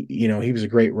that. He was a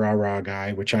great rah-rah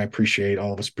guy, which I appreciate.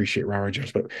 All of us appreciate rah-rah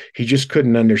jokes, but he just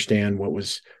couldn't understand what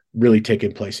was really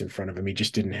taking place in front of him. He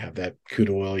just didn't have that coup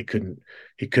d'oil. He couldn't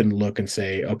look and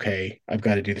say, okay, I've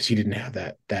got to do this. He didn't have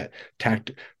that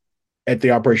tact at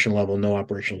the operational level, no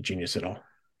operational genius at all.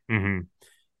 Mhm.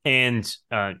 And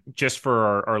just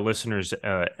for our listeners'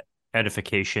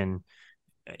 edification,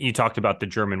 you talked about the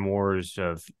German wars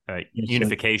of Yes, sir.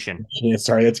 unification. Yeah,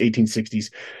 sorry, that's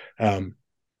 1860s. Um,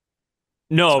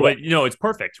 No, so but it's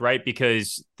perfect, right?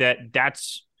 Because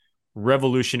that's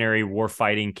revolutionary war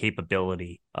fighting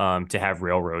capability to have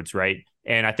railroads, right?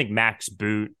 And I think Max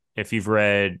Boot, if you've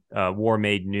read War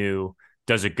Made New,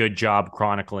 does a good job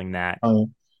chronicling that. uh,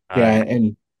 Uh, yeah,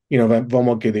 and Von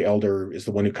Moltke the Elder is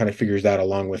the one who kind of figures that,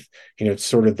 along with it's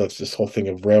sort of this whole thing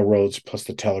of railroads plus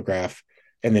the telegraph,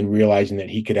 and then realizing that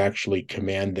he could actually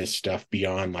command this stuff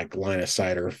beyond like line of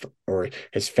sight, or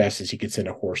as fast as he could send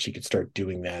a horse, he could start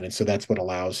doing that, and so that's what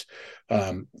allows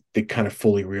they kind of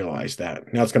fully realize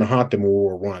that. Now it's going to haunt them in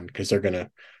World War I because they're going to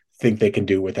think they can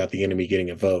do it without the enemy getting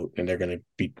a vote, and they're going to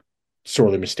be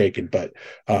sorely mistaken. But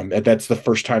that's the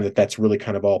first time that that's really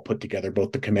kind of all put together,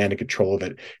 both the command and control of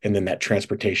it, and then that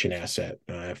transportation asset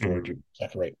for mhm.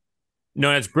 exactly right.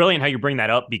 No, it's brilliant how you bring that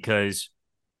up because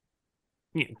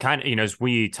kind of, as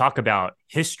we talk about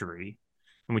history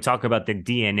and we talk about the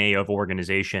DNA of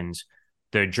organizations,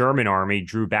 the German army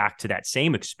drew back to that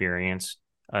same experience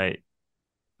uh,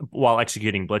 while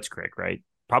executing Blitzkrieg, right?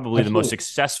 Probably the most Absolutely.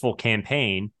 successful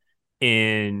campaign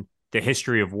in the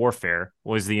history of warfare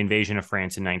was the invasion of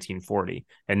France in 1940.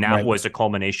 And that Right. was a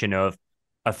culmination of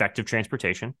effective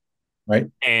transportation Right.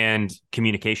 and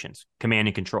communications, command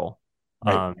and control.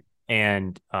 Right. Um,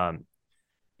 and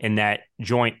in that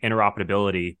joint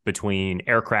interoperability between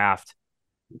aircraft,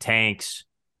 tanks,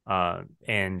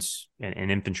 and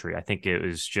infantry. I think it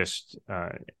was just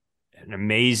an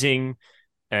amazing,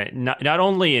 not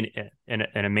only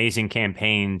an amazing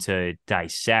campaign to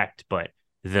dissect, but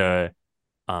the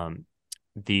um,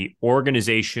 the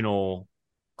organizational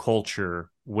culture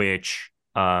which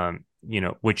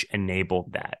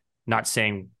enabled that. Not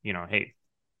saying hey,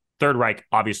 Third Reich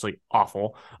obviously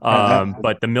awful,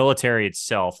 but the military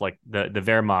itself, like the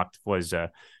Wehrmacht, was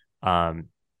um,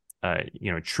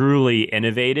 truly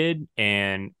innovated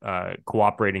and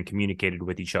cooperated and communicated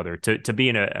with each other to be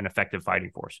an effective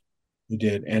fighting force. You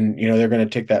did, and they're going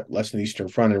to take that lesson of the Eastern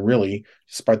Front, and really,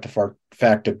 despite the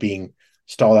fact of being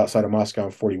stalled outside of Moscow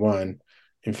in 41,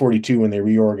 in 42 when they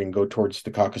reorg and go towards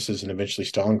the Caucasus and eventually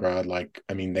Stalingrad, like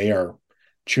I mean, they are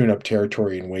chewing up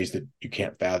territory in ways that you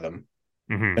can't fathom.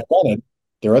 Mm-hmm. And granted,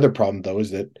 their other problem though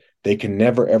is that they can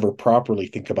never ever properly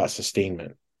think about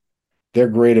sustainment. They're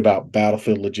great about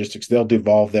battlefield logistics. They'll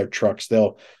devolve their trucks.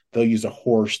 They'll use a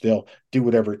horse. They'll do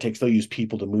whatever it takes. They'll use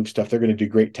people to move stuff. They're going to do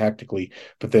great tactically,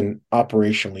 but then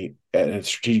operationally at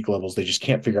strategic levels, they just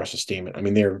can't figure out sustainment. I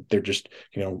mean, they're just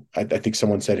I think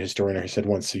someone said, a historian, or he said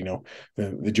once,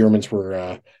 the Germans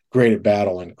were great at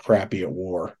battle and crappy at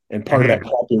war, and part of that Mm-hmm.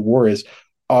 crappy at war is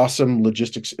awesome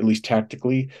logistics, at least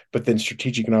tactically, but then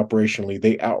strategic and operationally,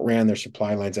 they outran their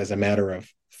supply lines as a matter of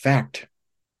fact.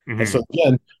 And Mm-hmm. so,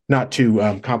 again, not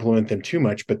to compliment them too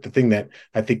much, but the thing that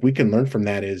I think we can learn from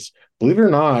that is, believe it or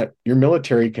not, your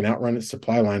military can outrun its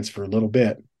supply lines for a little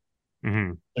bit.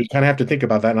 Mm-hmm. So you kind of have to think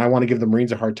about that. And I want to give the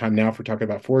Marines a hard time now for talking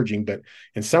about foraging, but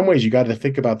in some ways, you got to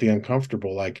think about the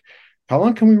uncomfortable. Like, how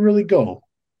long can we really go?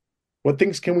 What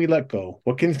things can we let go?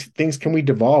 Things can we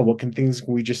devolve? Things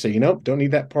can we just say, don't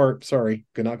need that part. Sorry,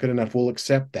 not good enough. We'll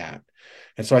accept that.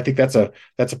 And so I think that's a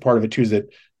part of it too, is that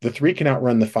the three can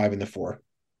outrun the five and the four,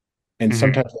 and Mm-hmm.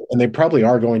 sometimes, and they probably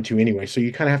are going to anyway. So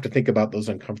you kind of have to think about those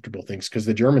uncomfortable things, because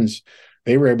the Germans,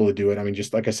 they were able to do it. I mean,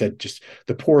 just like I said, just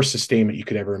the poorest sustainment you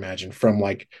could ever imagine, from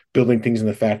like building things in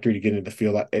the factory to getting into the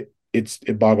field.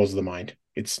 It boggles the mind.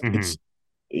 Mm-hmm. It's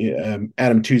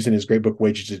Adam Tooze in his great book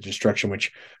Wages of Destruction,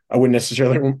 which I wouldn't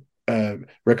necessarily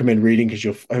recommend reading because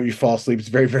you fall asleep. It's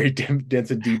very, very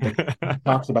dense and deep, but he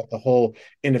talks about the whole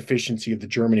inefficiency of the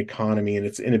German economy and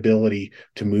its inability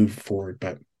to move forward.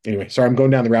 But anyway, sorry, I'm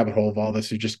going down the rabbit hole of all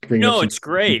this. You just bring up No, some. it's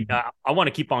great. I want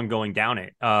to keep on going down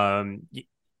it.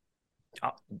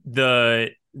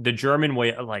 The German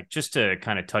way, like, just to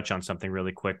kind of touch on something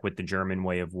really quick with the German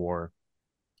way of war,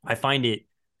 I find it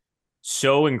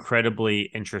so incredibly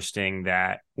interesting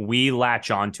that we latch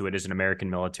onto it as an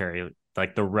American military,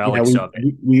 like the Yeah, relics we of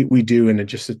it. we do, and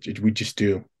we just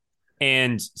do.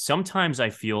 And sometimes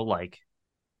I feel like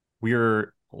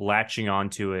we're latching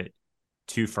onto it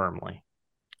too firmly.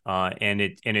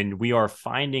 And we are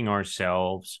finding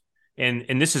ourselves,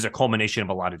 and this is a culmination of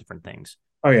a lot of different things.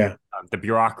 Oh yeah, The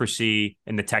bureaucracy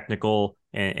and the technical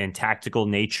and tactical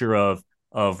nature of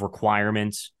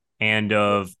requirements and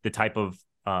of the type of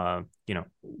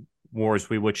wars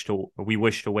we wish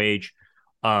to wage.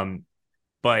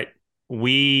 But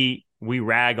we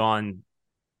rag on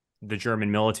the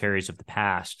German militaries of the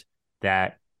past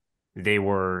that they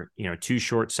were too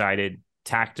short sighted,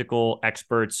 tactical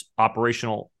experts,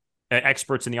 operational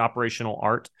experts in the operational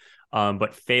art,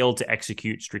 but failed to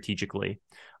execute strategically.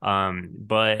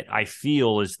 But I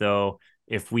feel as though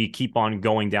if we keep on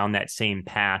going down that same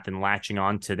path and latching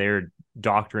on to their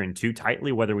doctrine too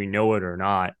tightly, whether we know it or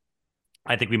not,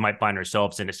 I think we might find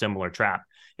ourselves in a similar trap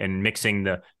and mixing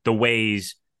the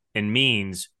ways and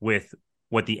means with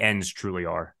what the ends truly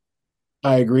are.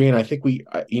 I agree, and I think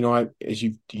as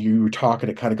you were talking,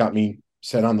 it kind of got me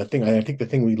set on the thing. I think the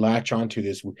thing we latch onto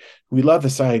is we love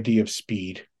this idea of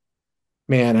speed,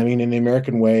 man. I mean, in the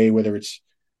American way, whether it's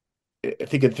I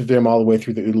think it through them all the way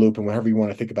through the OODA loop and whatever you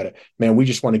want to think about it, man, we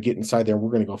just want to get inside there.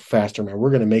 We're going to go faster, man. We're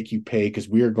going to make you pay because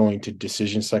we are going to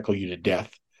decision cycle you to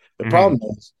death. The Mm-hmm. problem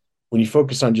is when you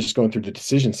focus on just going through the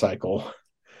decision cycle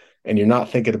and you're not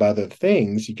thinking about other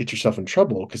things, you get yourself in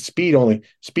trouble because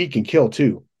speed can kill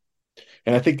too.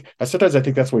 And sometimes I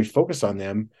think that's why we focus on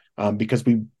them because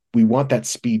we want that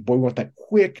speed. Boy, we want that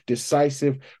quick,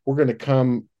 decisive. We're going to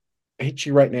come hit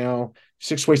you right now,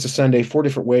 6 ways to Sunday, 4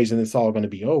 different ways, and it's all going to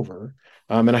be over.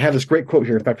 And I have this great quote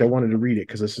here. In fact, I wanted to read it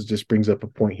because just brings up a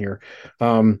point here.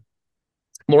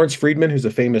 Lawrence Friedman, who's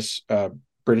a famous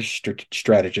British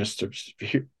strategist,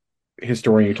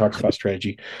 historian who talks about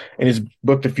strategy, in his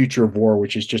book, The Future of War,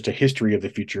 which is just a history of the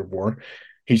future of war,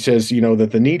 he says, that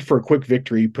the need for a quick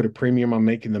victory put a premium on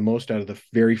making the most out of the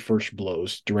very first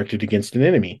blows directed against an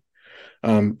enemy.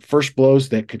 First blows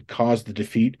that could cause the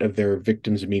defeat of their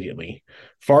victims immediately.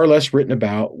 Far less written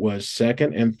about was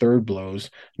second and third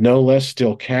blows, no less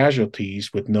still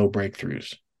casualties with no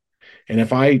breakthroughs. And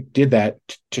if I did that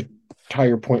to tie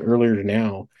your point earlier to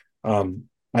now,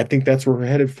 I think that's what we're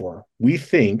headed for. We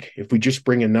think if we just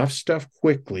bring enough stuff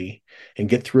quickly and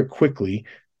get through it quickly,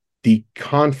 the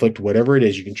conflict, whatever it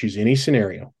is, you can choose any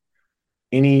scenario,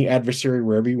 any adversary,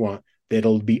 wherever you want, that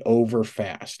it'll be over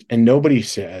fast. And nobody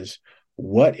says,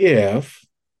 what if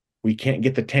we can't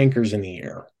get the tankers in the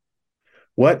air?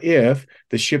 What if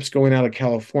the ships going out of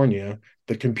California,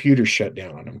 the computers shut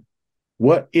down on them?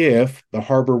 What if the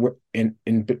harbor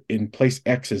in place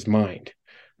X is mined?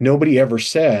 Nobody ever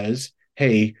says,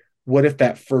 hey, what if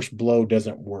that first blow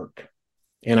doesn't work?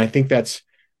 And I think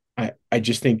I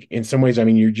just think in some ways, I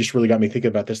mean, you just really got me thinking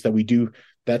about this,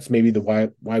 that's maybe the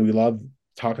why we love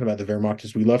talking about the Wehrmacht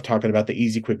is we love talking about the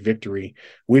easy, quick victory.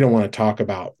 We don't want to talk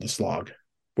about the slog,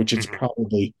 which it's Mm-hmm.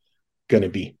 probably going to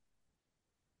be.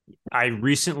 I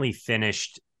recently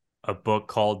finished a book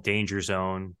called Danger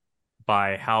Zone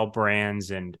by Hal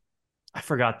Brands, and I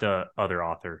forgot the other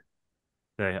author.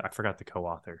 I forgot the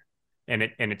co-author, and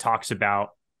it talks about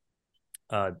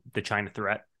the China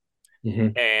threat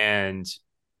Mm-hmm. and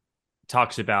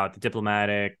talks about the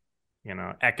diplomatic,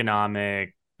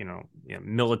 economic,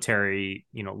 military,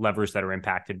 levers that are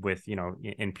impacted with,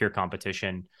 in pure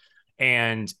competition,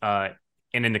 and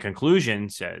in the conclusion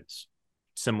says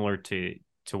similar to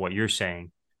what you're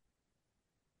saying.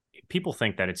 People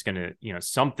think that it's going to,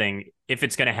 something, if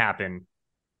it's going to happen,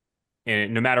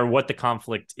 and no matter what the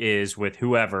conflict is with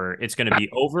whoever, it's going to be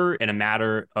over in a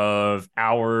matter of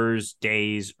hours,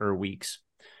 days, or weeks.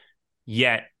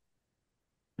 Yet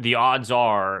the odds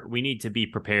are we need to be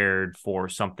prepared for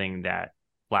something that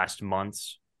lasts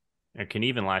months and can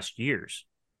even last years.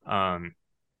 And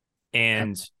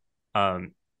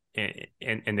um,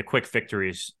 and the quick victory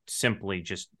is simply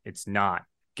just, it's not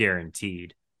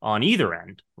guaranteed on either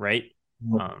end, right?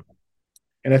 Um,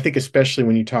 And I think especially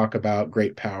when you talk about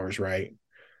great powers, right?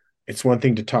 It's one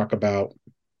thing to talk about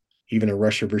even a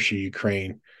Russia versus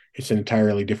Ukraine. It's an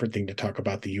entirely different thing to talk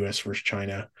about the US versus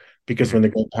China. Because when mm-hmm, the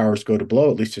great powers go to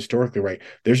blow, at least historically, right,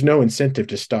 there's no incentive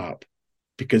to stop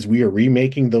because we are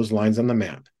remaking those lines on the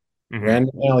map. mm-hmm,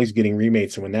 Random Alley's getting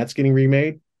remade. So when that's getting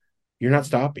remade, you're not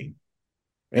stopping.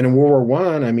 And in World War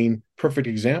One, I mean, perfect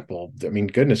example. I mean,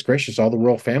 goodness gracious, all the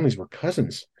royal families were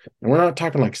cousins. And we're not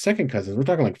talking like second cousins, we're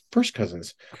talking like first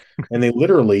cousins. And they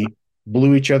literally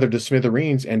blew each other to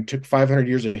smithereens and took 500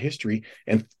 years of history.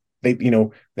 And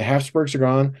the Habsburgs are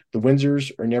gone. The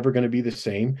Windsors are never going to be the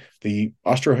same. The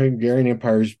Austro-Hungarian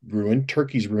Empire is ruined.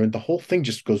 Turkey's ruined. The whole thing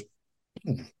just goes.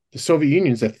 The Soviet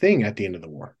Union's a thing at the end of the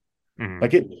war. mm-hmm,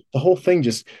 The whole thing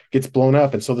just gets blown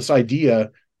up. And so this idea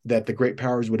that the great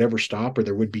powers would ever stop or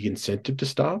there would be incentive to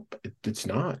stop, it's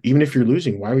not. Even if you're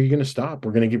losing, why are you going to stop?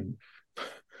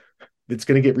 It's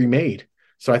going to get remade.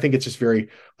 So I think it's just very,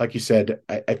 like you said,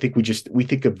 I think we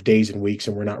think of days and weeks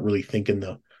and we're not really thinking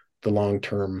the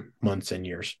long-term months and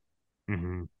years.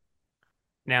 mm-hmm.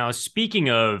 Now, speaking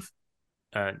of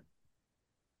uh,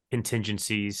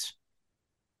 contingencies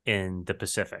in the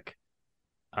Pacific,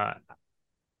 uh,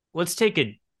 let's take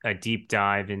a deep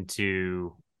dive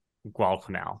into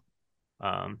Guadalcanal.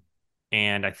 Um,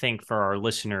 and I think for our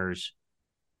listeners,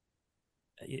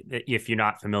 if you're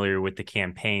not familiar with the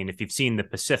campaign, if you've seen the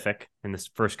Pacific in the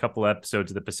first couple of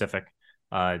episodes of the Pacific,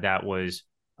 that was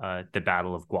the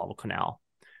Battle of Guadalcanal.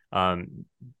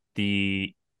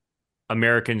 The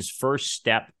Americans' first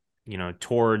step,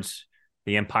 towards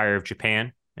the Empire of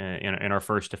Japan in our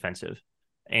first offensive.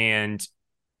 And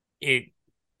it,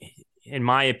 in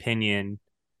my opinion,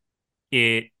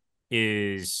 it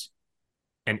is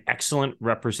an excellent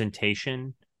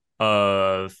representation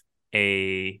of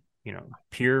a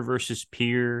peer versus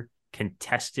peer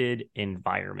contested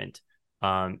environment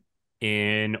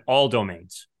in all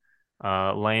domains,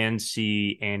 land,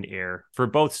 sea, and air for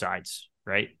both sides,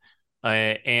 right?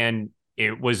 And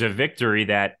it was a victory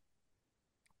that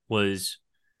was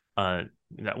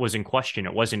in question.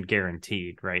 It wasn't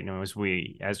guaranteed, right? And as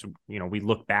we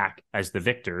look back as the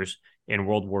victors in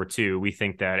World War II, we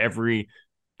think that every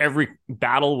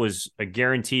battle was a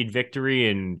guaranteed victory,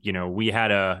 and we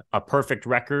had a perfect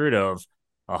record of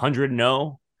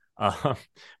 100-0,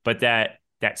 but that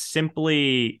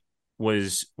simply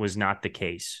was not the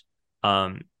case.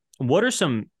 What are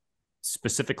some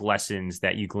specific lessons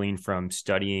that you glean from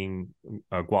studying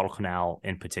Guadalcanal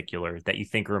in particular that you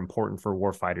think are important for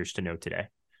warfighters to know today?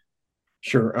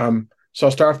 Sure. So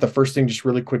I'll start off the first thing, just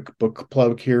really quick book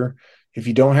plug here. If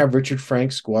you don't have Richard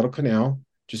Frank's Guadalcanal,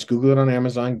 just Google it on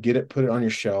Amazon, get it, put it on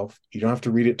your shelf. You don't have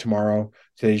to read it tomorrow.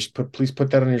 Today, please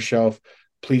put that on your shelf.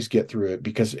 Please get through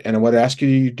it, and what I ask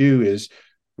you to do is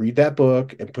read that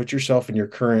book and put yourself in your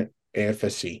current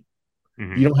AFSC.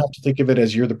 Mm-hmm. You don't have to think of it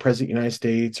as you're the President of the United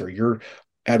States or you're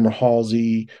Admiral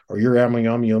Halsey or you're Admiral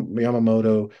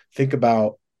Yamamoto. Think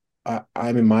about,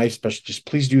 I'm in my special, just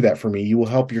please do that for me. You will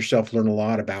help yourself learn a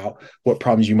lot about what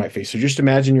problems you might face. So just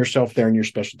imagine yourself there in your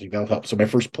specialty. That'll help. So my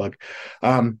first plug.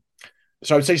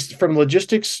 So I would say from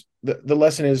logistics, the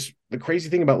lesson is, the crazy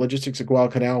thing about logistics at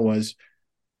Guadalcanal was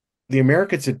the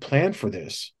Americans had planned for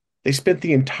this. They spent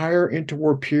the entire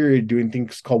interwar period doing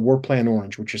things called War Plan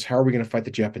Orange, which is how are we going to fight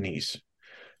the Japanese?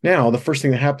 Now, the first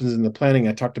thing that happens in the planning,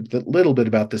 I talked a little bit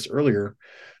about this earlier,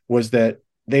 was that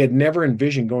they had never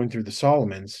envisioned going through the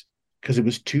Solomons because it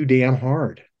was too damn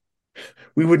hard.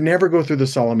 We would never go through the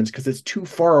Solomons because it's too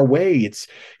far away. It's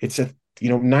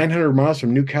 900 miles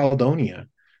from New Caledonia.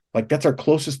 Like, that's our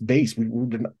closest base.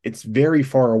 It's very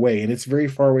far away, and it's very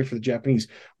far away for the Japanese.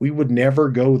 We would never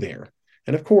go there.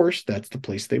 And of course, that's the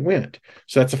place they went.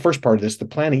 So that's the first part of this, the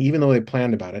planning. Even though they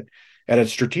planned about it, at a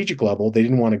strategic level, they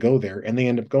didn't want to go there, and they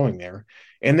end up going there.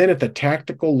 And then at the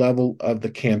tactical level of the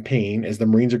campaign, as the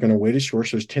Marines are going to wait ashore,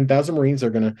 so there's 10,000 Marines, they're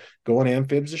going to go on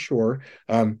amphibs ashore.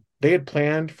 They had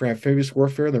planned for amphibious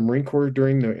warfare, the Marine Corps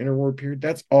during the interwar period.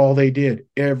 That's all they did.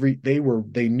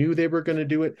 They knew they were going to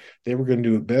do it. They were going to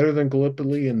do it better than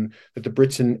Gallipoli, and that the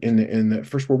Brits in the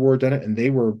First World War had done it, and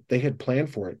they had planned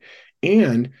for it.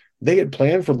 And they had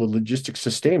planned for the logistics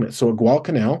sustainment. So at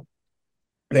Guadalcanal,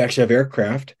 they actually have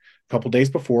aircraft. A couple days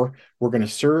before, we're going to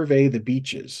survey the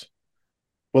beaches.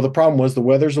 Well, the problem was the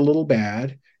weather's a little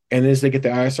bad. And as they get the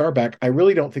ISR back, I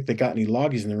really don't think they got any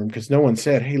loggies in the room, because no one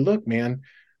said, hey, look, man,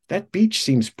 that beach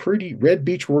seems pretty, Red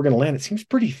Beach where we're going to land, it seems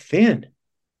pretty thin.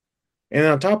 And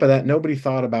on top of that, nobody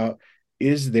thought about,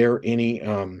 is there any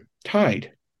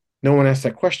tide? No one asked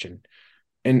that question.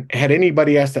 And had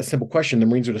anybody asked that simple question, the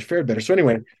Marines would have fared better. So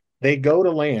anyway, they go to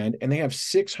land, and they have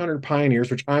 600 pioneers,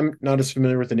 which I'm not as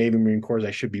familiar with the Navy Marine Corps as I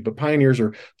should be, but pioneers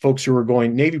are folks who are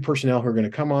Navy personnel who are going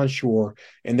to come on shore,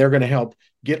 and they're going to help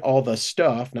get all the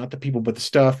stuff, not the people, but the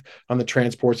stuff on the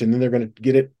transports, and then they're going to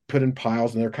get it put in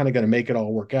piles, and they're kind of going to make it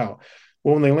all work out.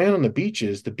 Well, when they land on the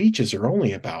beaches are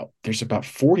only there's about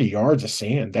 40 yards of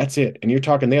sand. That's it. And you're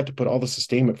talking, they have to put all the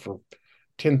sustainment for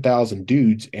 10,000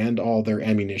 dudes and all their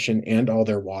ammunition and all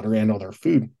their water and all their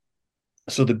food.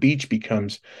 So the beach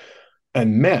becomes a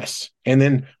mess. And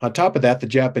then on top of that, the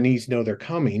Japanese know they're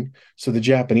coming. So the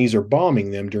Japanese are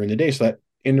bombing them during the day. So that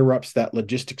interrupts that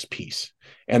logistics piece.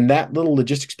 And that little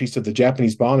logistics piece of the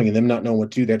Japanese bombing and them not knowing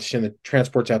what to do, they have to send the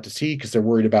transports out to sea because they're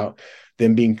worried about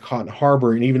them being caught in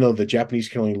harbor. And even though the Japanese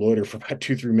can only loiter for about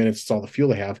 2-3 minutes, it's all the fuel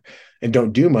they have, and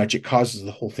don't do much, it causes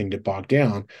the whole thing to bog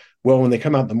down. Well, when they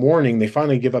come out in the morning, they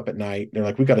finally give up at night. They're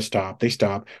like, we got to stop. They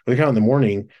stop. When they come out in the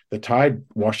morning, the tide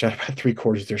washed out about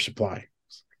 3/4 of their supply.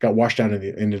 Got washed out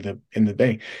into the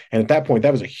bay. And at that point,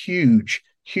 that was a huge,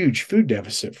 huge food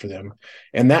deficit for them.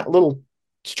 And that little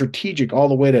strategic all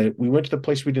the way to, we went to the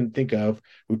place we didn't think of.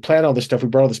 We planned all this stuff. We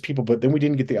brought all these people, but then we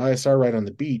didn't get the ISR right on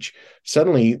the beach.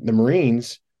 Suddenly, the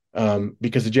Marines,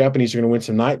 because the Japanese are going to win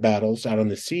some night battles out on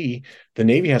the sea, the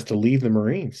Navy has to leave the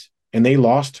Marines. And they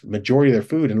lost majority of their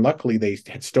food. And luckily, they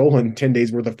had stolen 10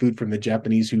 days worth of food from the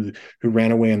Japanese who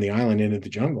ran away on the island into the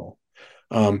jungle.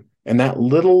 And that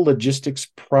little logistics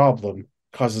problem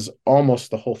causes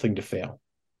almost the whole thing to fail.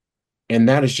 And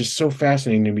that is just so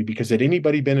fascinating to me, because had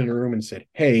anybody been in a room and said,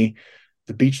 hey,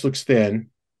 the beach looks thin,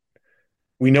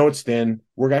 we know it's thin,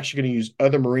 we're actually going to use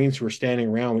other Marines who are standing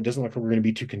around, it doesn't look like we're going to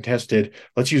be too contested,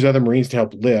 let's use other Marines to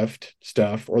help lift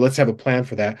stuff, or let's have a plan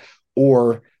for that,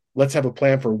 or let's have a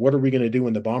plan for what are we going to do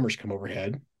when the bombers come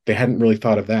overhead. They hadn't really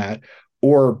thought of that.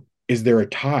 Or is there a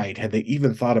tide? Had they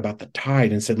even thought about the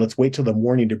tide and said, let's wait till the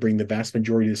morning to bring the vast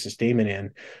majority of the sustainment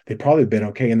in? They'd probably been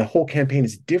okay. And the whole campaign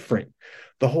is different.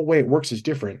 The whole way it works is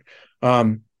different.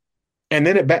 And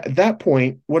then at that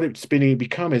point, what it's been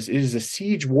become is a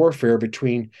siege warfare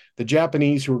between the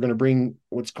Japanese, who are going to bring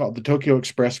what's called the Tokyo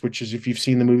Express, which is, if you've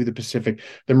seen the movie The Pacific,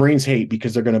 the Marines hate,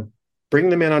 because they're going to bring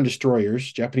them in on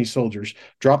destroyers, Japanese soldiers,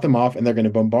 drop them off, and they're going to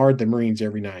bombard the Marines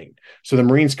every night. So the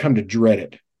Marines come to dread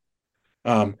it.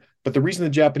 But the reason the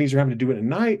Japanese are having to do it at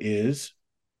night is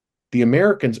the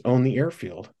Americans own the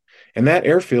airfield. And that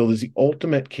airfield is the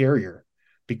ultimate carrier,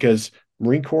 because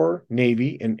Marine Corps,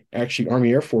 Navy, and actually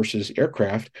Army Air Force's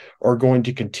aircraft are going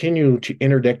to continue to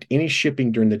interdict any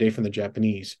shipping during the day from the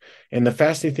Japanese. And the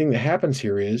fascinating thing that happens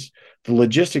here is the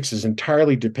logistics is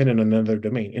entirely dependent on another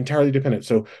domain, entirely dependent.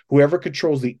 So whoever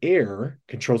controls the air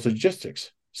controls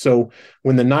logistics. So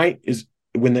when the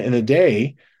in the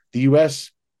day, the U.S.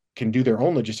 can do their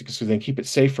own logistics because they keep it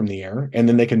safe from the air, and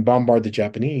then they can bombard the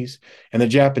Japanese, and the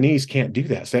Japanese can't do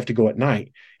that. So they have to go at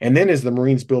night. And then as the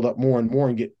Marines build up more and more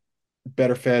and get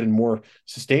better fed and more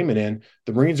sustainment in,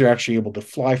 the Marines are actually able to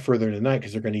fly further in the night,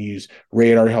 because they're going to use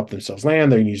radar to help themselves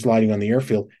land. They're going to use lighting on the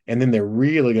airfield, and then they're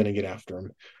really going to get after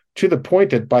them, to the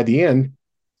point that by the end,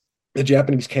 the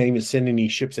Japanese can't even send any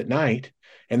ships at night,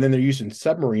 and then they're using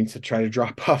submarines to try to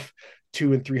drop off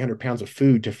 200 and 300 pounds of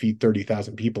food to feed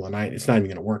 30,000 people a night. It's not even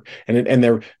going to work.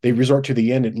 And they resort to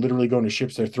the end and literally going to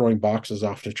ships. They're throwing boxes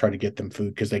off to try to get them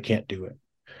food because they can't do it.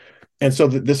 And so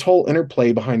this whole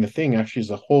interplay behind the thing actually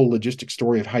is a whole logistic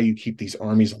story of how you keep these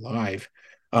armies alive.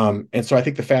 And so I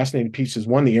think the fascinating piece is,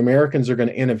 one, the Americans are going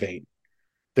to innovate.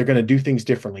 They're going to do things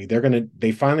differently.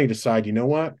 They finally decide, you know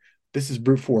what? This is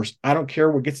brute force. I don't care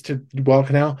what gets to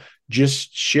Guadalcanal.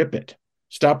 Just ship it.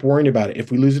 Stop worrying about it.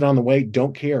 If we lose it on the way,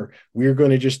 don't care. We're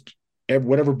going to just,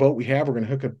 whatever boat we have, we're going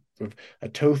to hook a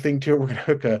tow thing to it. We're going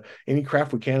to hook any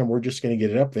craft we can, and we're just going to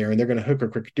get it up there, and they're going to hook or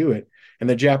quick do it. And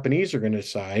the Japanese are going to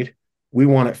decide, we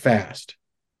want it fast.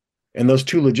 And those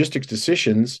two logistics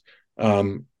decisions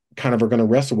kind of are going to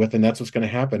wrestle with, and that's what's going to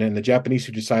happen. And the Japanese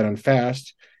who decide on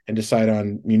fast and decide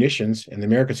on munitions, and the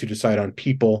Americans who decide on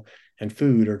people and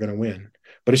food, are going to win.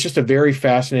 But it's just a very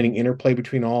fascinating interplay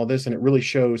between all of this, and it really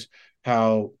shows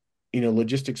how,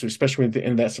 logistics, especially at the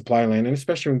end of that supply line, and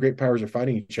especially when great powers are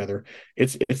fighting each other,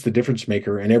 it's the difference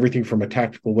maker, and everything from a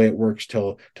tactical way it works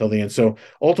till the end. So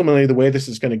ultimately, the way this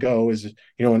is going to go is,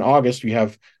 in August, we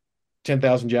have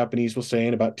 10,000 Japanese, we'll say,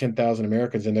 and about 10,000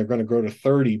 Americans, and they're going to grow to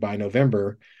 30 by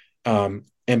November.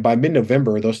 And by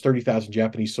mid-November, those 30,000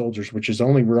 Japanese soldiers, which is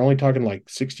we're only talking like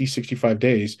 60, 65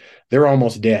 days, they're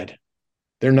almost dead.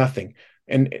 They're nothing.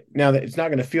 And now that it's not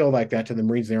going to feel like that to the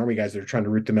Marines and the Army guys that are trying to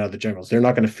root them out of the jungles. They're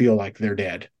not going to feel like they're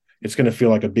dead. It's going to feel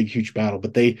like a big, huge battle,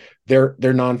 but they're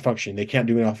non-functioning. They can't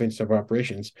do any offensive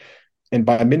operations. And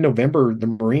by mid-November, the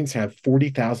Marines have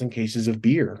 40,000 cases of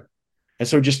beer. And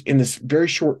so just in this very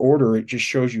short order, it just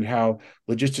shows you how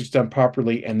logistics done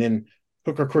properly, and then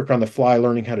hook or quick on the fly,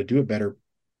 learning how to do it better,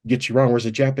 gets you wrong. Whereas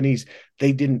the Japanese,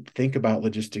 they didn't think about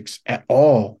logistics at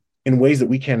all in ways that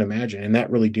we can't imagine. And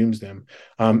that really dooms them.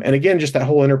 And again, just that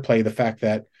whole interplay, the fact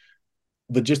that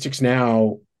logistics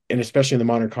now, and especially in the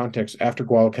modern context after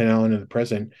Guadalcanal and in the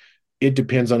present, it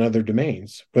depends on other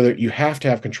domains, whether you have to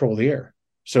have control of the air.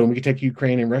 So we could take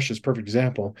Ukraine and Russia as a perfect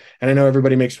example. And I know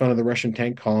everybody makes fun of the Russian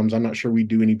tank columns. I'm not sure we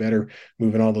do any better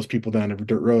moving all those people down a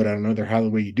dirt road. I don't know how the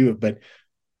way you do it, but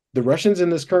the Russians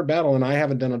in this current battle, and I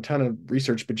haven't done a ton of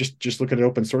research, but just look at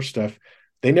open source stuff,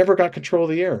 they never got control of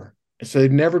the air. So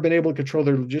they've never been able to control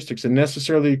their logistics, and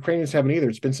necessarily the Ukrainians haven't either.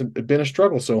 It's been a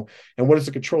struggle. So, and what does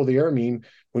the control of the air mean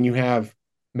when you have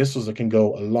missiles that can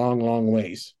go a long, long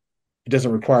ways? It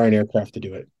doesn't require an aircraft to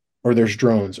do it, or there's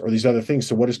drones or these other things.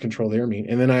 So what does control of the air mean?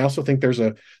 And then I also think there's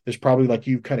probably, like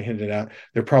you kind of hinted at,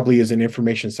 there probably is an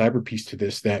information cyber piece to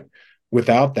this, that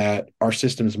without that, our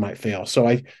systems might fail. So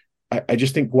I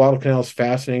just think Guadalcanal is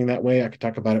fascinating that way. I could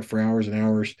talk about it for hours and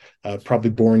hours, probably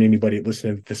boring anybody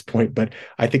listening at this point, but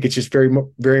I think it's just very,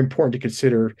 very important to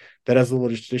consider that as a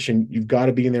logistician, you've got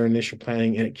to be in their initial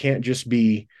planning, and it can't just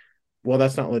be, well,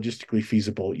 that's not logistically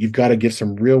feasible. You've got to give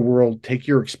some real world, take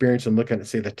your experience and look at it and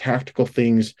say the tactical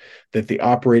things that the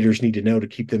operators need to know to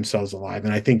keep themselves alive.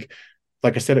 And I think,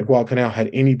 like I said, at Guadalcanal, had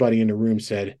anybody in the room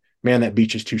said, man, that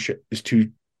beach is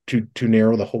too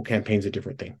narrow, the whole campaign's a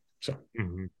different thing. So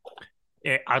Mhm.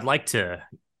 I'd like to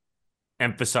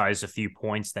emphasize a few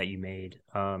points that you made.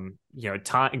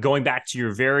 Going back to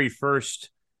your very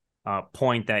first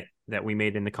point that we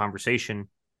made in the conversation,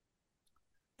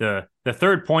 the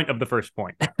third point of the first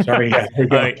point. sorry, yeah,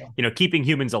 there you go. Keeping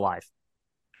humans alive.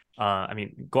 I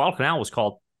mean, Guadalcanal was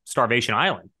called Starvation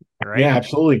Island, Yeah, right?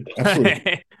 absolutely,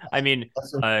 absolutely. I mean,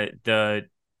 the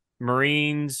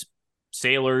Marines,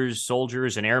 sailors,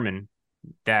 soldiers, and airmen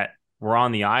that were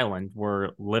on the island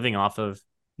were living off of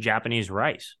Japanese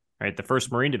rice. Right, the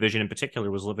First Marine Division in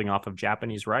particular was living off of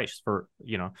Japanese rice for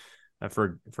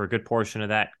a good portion of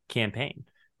that campaign.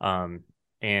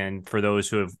 And for those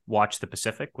who have watched the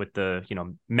Pacific with the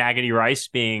maggoty rice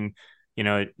being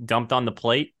dumped on the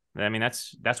plate, I mean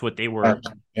that's what they were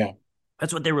Yeah,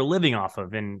 that's what they were living off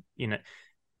of. And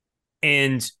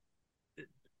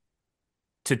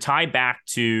to tie back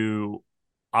to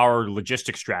our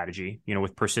logistic strategy,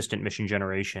 with persistent mission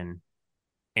generation,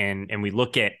 and we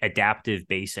look at adaptive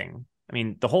basing. I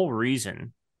mean, the whole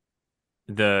reason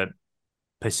the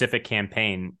Pacific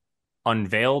campaign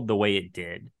unveiled the way it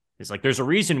did is like there's a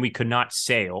reason we could not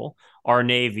sail our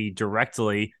navy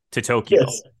directly to Tokyo.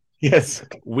 yes, yes,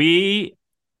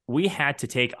 We had to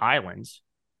take islands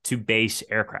to base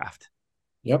aircraft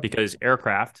yep. because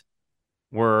aircraft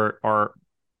were our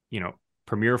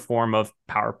premier form of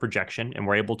power projection, and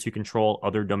we're able to control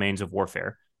other domains of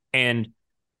warfare. And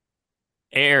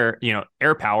air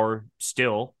power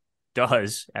still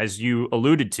does, as you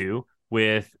alluded to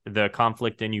with the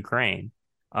conflict in Ukraine.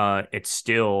 It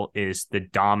still is the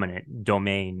dominant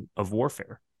domain of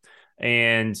warfare.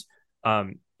 And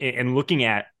looking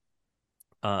at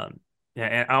and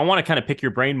I want to kind of pick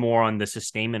your brain more on the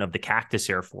sustainment of the Cactus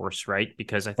Air Force, right?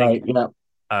 Because Right, yeah,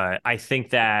 I think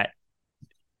that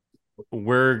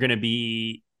we're going to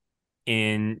be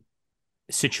in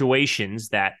situations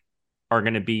that are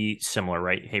going to be similar,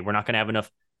 right? Hey, we're not going to have enough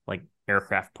like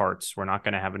aircraft parts. We're not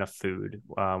going to have enough food.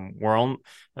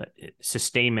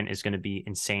 Sustainment is going to be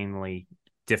insanely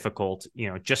difficult,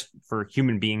 just for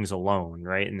human beings alone,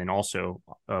 right? And then also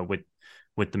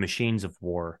with the machines of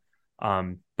war.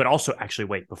 But also, actually,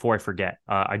 wait, before I forget,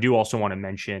 I do also want to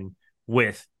mention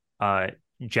with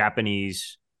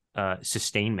Japanese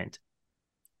sustainment.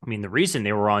 I mean, the reason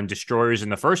they were on destroyers in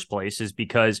the first place is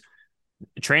because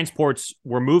transports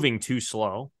were moving too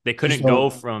slow. They couldn't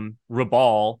go from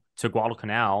Rabaul to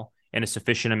Guadalcanal in a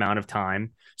sufficient amount of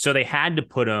time, so they had to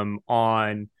put them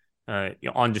on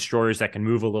destroyers that can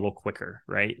move a little quicker,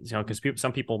 right? Because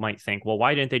some people might think, well,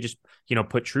 why didn't they just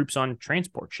put troops on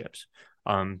transport ships?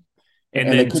 And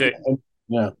then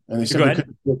yeah, and they go simply ahead.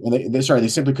 couldn't. And they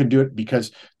simply couldn't do it because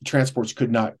the transports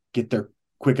could not get there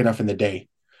quick enough in the day.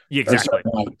 Yeah, exactly.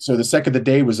 So the second the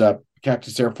day was up,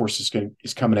 Cactus Air Force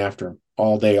is coming after him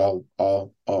all day, all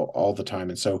the time.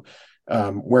 And so,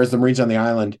 whereas the Marines on the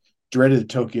island dreaded the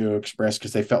Tokyo Express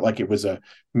because they felt like it was a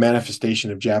manifestation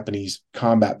of Japanese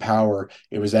combat power,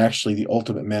 it was actually the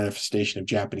ultimate manifestation of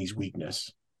Japanese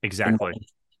weakness. Exactly.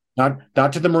 And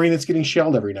not to the Marine that's getting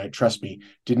shelled every night. Trust me,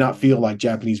 did not feel like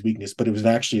Japanese weakness, but it was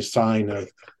actually a sign of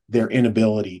their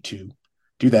inability to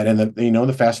do that. And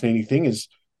the fascinating thing is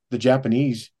the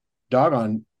Japanese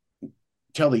doggone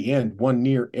till the end won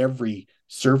near every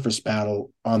surface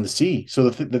battle on the sea. So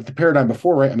the paradigm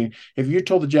before, right? I mean, if you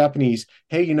told the Japanese,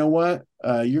 hey, you know what,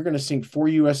 you're going to sink 4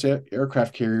 U.S.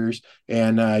 aircraft carriers,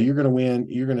 and you're going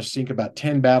to sink about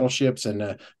 10 battleships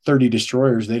and 30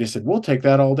 destroyers, they just said, we'll take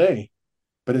that all day.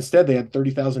 But instead, they had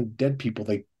 30,000 dead people.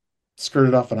 They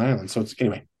skirted off an island. So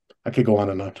anyway, I could go on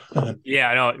and on. Yeah,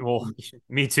 I know. Well,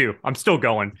 me too. I'm still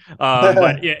going.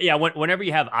 But yeah. Whenever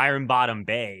you have Iron Bottom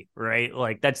Bay, right?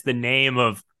 Like that's the name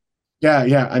of.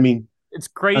 Yeah. I mean, it's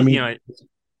great.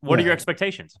 What are your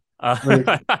expectations?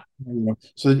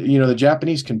 So the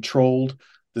Japanese controlled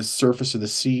the surface of the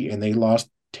sea, and they lost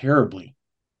terribly,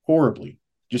 horribly,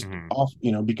 just off.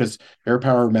 Because air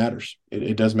power matters.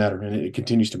 It does matter, and it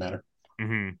continues to matter.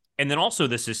 Mm-hmm. And then also,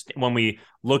 this is when we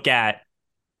look at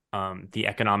the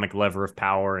economic lever of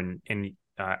power, and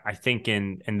I think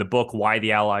in the book Why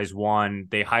the Allies Won,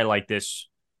 they highlight this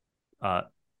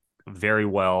very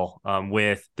well.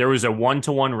 There was a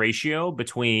 1-to-1 ratio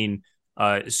between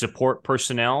support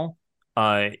personnel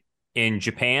in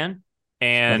Japan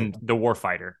and the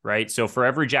warfighter, right? So for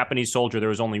every Japanese soldier, there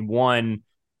was only one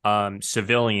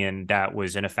civilian that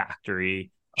was in a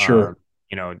factory, Sure.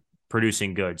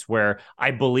 Producing goods. Where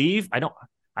I believe I don't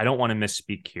want to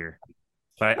misspeak here,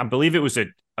 but I believe it was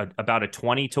about a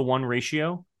 20-to-1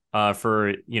 ratio for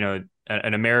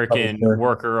an American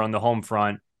worker on the home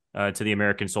front to the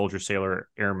American soldier, sailor,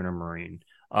 airman, or Marine.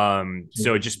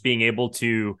 So just being able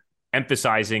to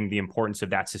emphasizing the importance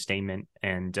of that sustainment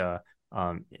and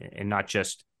not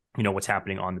just what's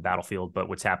happening on the battlefield, but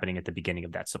what's happening at the beginning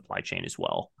of that supply chain as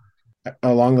well.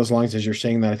 Along those lines, as you're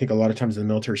saying that, I think a lot of times in the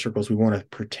military circles, we want to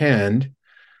pretend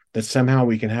that somehow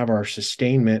we can have our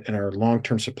sustainment and our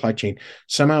long-term supply chain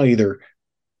somehow either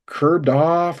curbed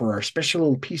off or our special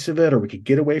little piece of it, or we could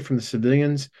get away from the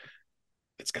civilians.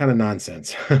 It's kind of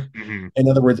nonsense. Mm-hmm. In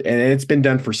other words, and it's been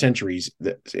done for centuries.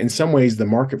 In some ways, the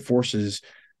market forces,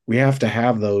 we have to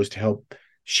have those to help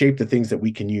shape the things that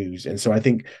we can use. And so I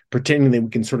think pretending that we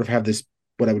can sort of have this,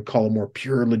 what I would call a more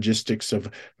pure logistics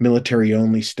of military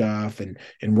only stuff, and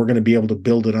we're going to be able to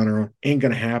build it on our own, ain't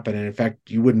going to happen. And in fact,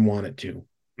 you wouldn't want it to.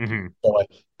 Mm-hmm. So,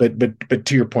 but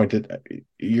to your point, that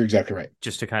you're exactly right.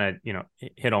 Just to kind of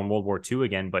hit on World War II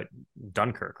again, but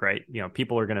Dunkirk, right?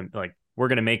 People are gonna we're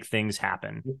gonna make things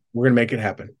happen. We're gonna make it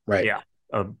happen, right? Yeah,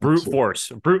 brute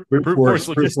force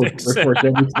logistics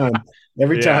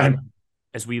every time.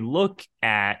 As we look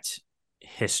at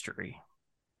history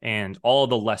and all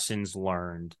the lessons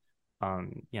learned,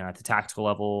 at the tactical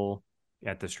level,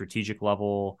 at the strategic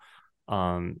level.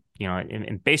 And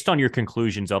based on your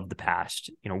conclusions of the past,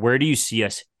 where do you see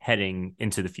us heading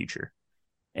into the future,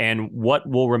 and what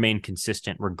will remain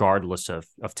consistent regardless of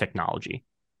technology?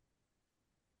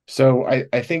 So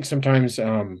I think sometimes,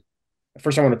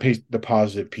 first I want to pay the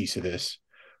positive piece of this,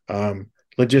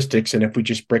 logistics. And if we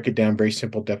just break it down, very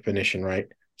simple definition, right?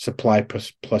 Supply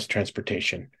plus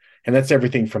transportation. And that's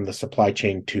everything from the supply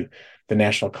chain to the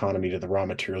national economy to the raw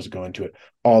materials that go into it,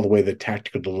 all the way to the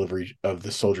tactical delivery of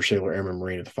the soldier, sailor, airman,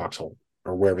 marine, or the foxhole,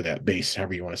 or wherever that base,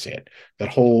 however you want to say it, that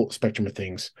whole spectrum of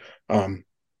things.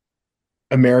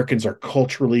 Americans are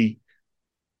culturally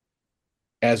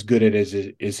as good at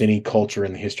it as any culture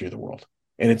in the history of the world.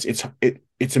 And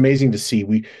it's amazing to see.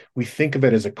 We think of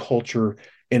it as a culture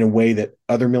in a way that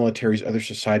other militaries, other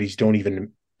societies don't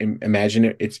even imagine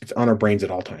it. It's on our brains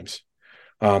at all times.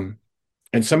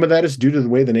 And some of that is due to the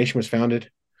way the nation was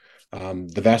founded,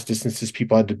 the vast distances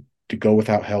people had to go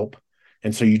without help.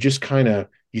 And so you just kind of,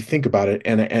 you think about it.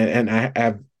 And I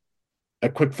have a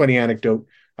quick funny anecdote.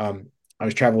 I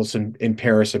was traveling in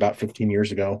Paris about 15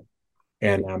 years ago,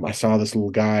 and I saw this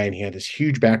little guy, and he had this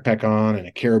huge backpack on and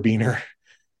a carabiner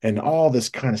and all this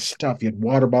kind of stuff. He had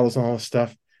water bottles and all this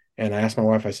stuff. And I asked my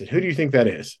wife, I said, "Who do you think that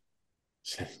is?"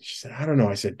 She said, "I don't know."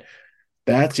 I said,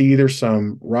 "That's either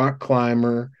some rock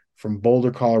climber from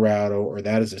Boulder, Colorado, or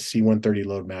that is a C-130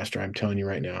 Loadmaster. I'm telling you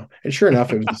right now." And sure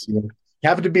enough, it was a C-130.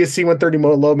 Happened to be a C-130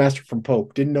 Loadmaster from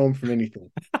Pope. Didn't know him from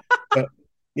anything. But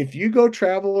if you go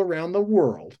travel around the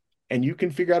world and you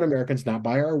can figure out Americans not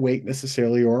by our weight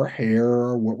necessarily or our hair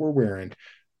or what we're wearing,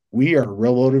 we are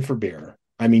real loaded for bear.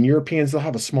 I mean, Europeans, they'll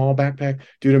have a small backpack.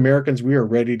 Dude, Americans, we are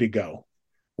ready to go.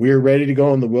 We are ready to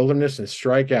go in the wilderness and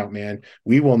strike out, man.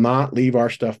 We will not leave our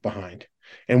stuff behind.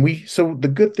 So the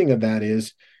good thing of that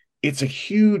is it's a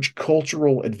huge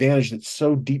cultural advantage that's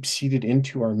so deep-seated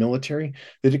into our military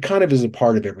that it kind of is a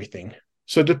part of everything.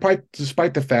 So despite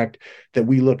the fact that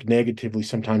we look negatively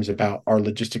sometimes about our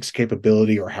logistics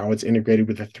capability or how it's integrated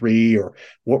with the three or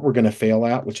what we're going to fail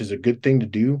at, which is a good thing to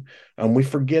do, we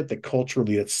forget that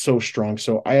culturally it's so strong.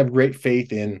 So I have great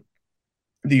faith in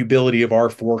the ability of our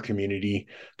four community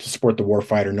to support the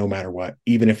warfighter no matter what,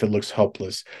 even if it looks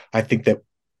helpless. I think that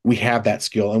we have that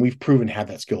skill, and we've proven to have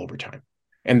that skill over time.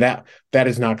 And that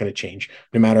is not going to change,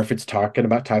 no matter if it's talking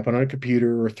about typing on a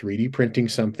computer or 3D printing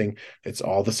something. It's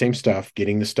all the same stuff,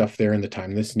 getting the stuff there in the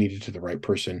time that's needed to the right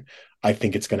person. I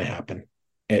think it's going to happen.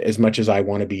 As much as I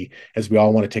want to be, as we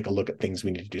all want to take a look at things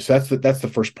we need to do. So that's the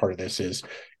first part of this is,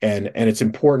 and it's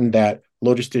important that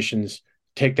logisticians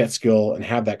take that skill and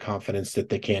have that confidence that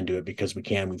they can do it, because we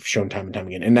can. We've shown time and time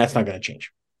again, and that's not going to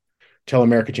change. Till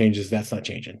America changes, that's not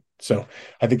changing. So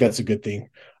I think that's a good thing.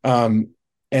 And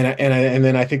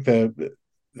then I think the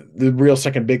real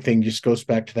second big thing just goes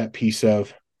back to that piece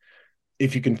of,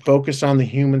 if you can focus on the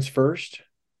humans first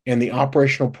and the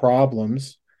operational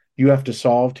problems you have to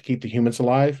solve to keep the humans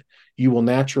alive, you will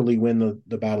naturally win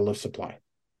the battle of supply.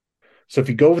 So if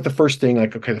you go with the first thing,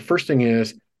 like, okay, the first thing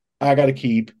is I got to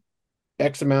keep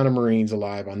X amount of Marines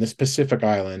alive on this Pacific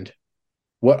island.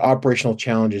 What operational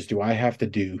challenges do I have to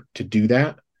do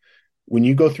that? When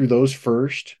you go through those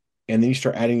first, and then you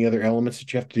start adding the other elements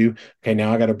that you have to do. Okay,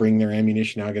 now I got to bring their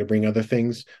ammunition. Now I got to bring other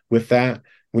things with that.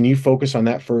 When you focus on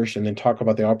that first and then talk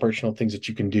about the operational things that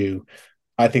you can do,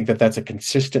 I think that that's a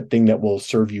consistent thing that will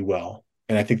serve you well.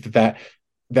 And I think that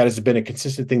has been a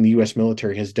consistent thing the U.S.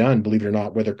 military has done, believe it or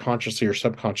not, whether consciously or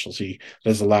subconsciously, that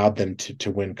has allowed them to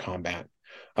win combat.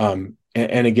 And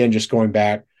again, just going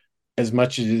back, as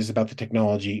much as it is about the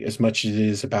technology, as much as it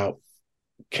is about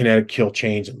kinetic kill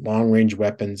chains and long-range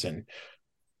weapons and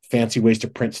fancy ways to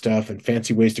print stuff and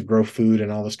fancy ways to grow food and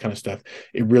all this kind of stuff.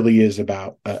 It really is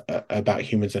about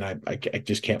humans, and I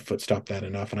just can't foot stop that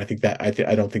enough. And I think that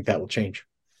I don't think that will change.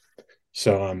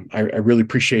 So I really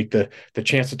appreciate the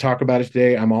chance to talk about it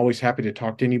today. I'm always happy to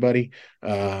talk to anybody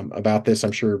about this.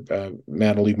 I'm sure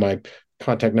Matt will leave my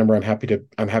contact number. I'm happy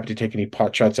to take any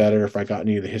pot shots at it, or if I got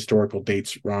any of the historical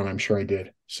dates wrong, I'm sure I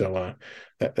did. So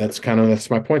that's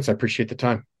my points. I appreciate the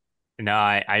time. No,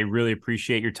 I really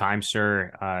appreciate your time,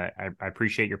 sir. I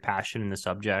appreciate your passion in the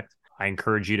subject. I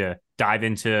encourage you to dive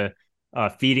into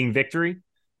Feeding Victory,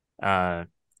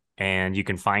 and you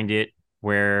can find it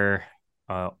where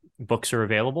books are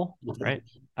available, right?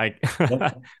 I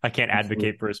I can't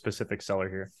advocate for a specific seller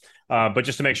here, but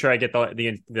just to make sure I get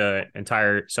the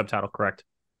entire subtitle correct,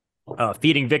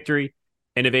 Feeding Victory: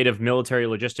 Innovative Military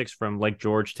Logistics from Lake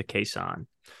George to Khe Sanh.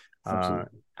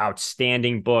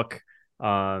 Outstanding book.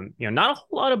 Not a whole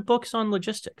lot of books on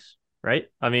logistics, right?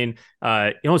 I mean,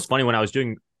 it's funny, when I was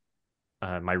doing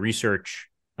my research,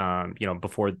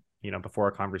 before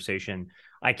our conversation,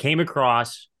 I came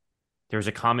across, there was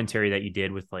a commentary that you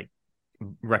did with like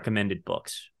recommended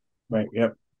books. Right.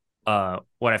 Yep.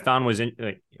 What I found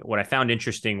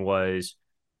interesting was,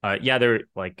 there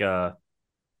like there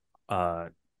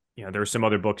were some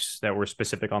other books that were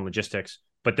specific on logistics,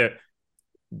 but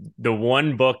the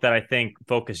one book that I think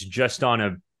focused just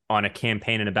on a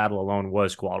campaign and a battle alone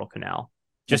was Guadalcanal,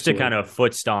 just Absolutely. To kind of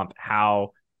foot stomp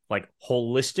how like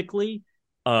holistically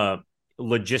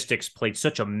logistics played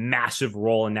such a massive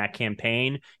role in that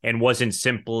campaign and wasn't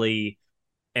simply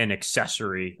an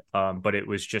accessory, but it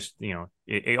was just,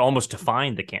 it almost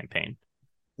defined the campaign.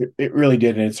 It really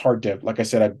did. And it's hard to, like I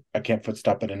said, I can't foot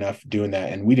stop it enough doing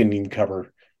that. And we didn't even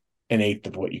cover an eighth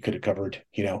of what you could have covered,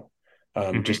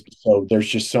 just so there's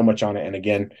just so much on it. And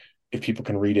again, if people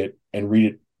can read it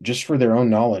just for their own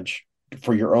knowledge,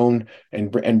 for your own,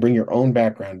 and bring your own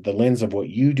background, the lens of what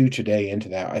you do today into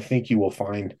that, I think you will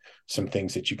find some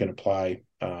things that you can apply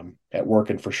at work,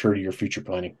 and for sure to your future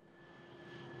planning.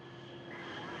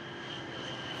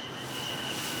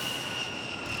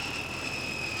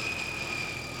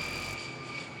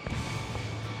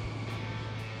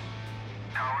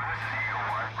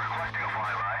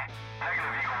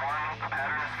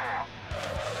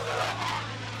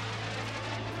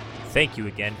 Thank you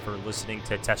again for listening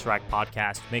to Tesseract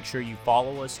Podcast. Make sure you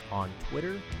follow us on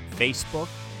Twitter, Facebook,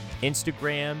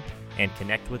 Instagram, and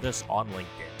connect with us on LinkedIn.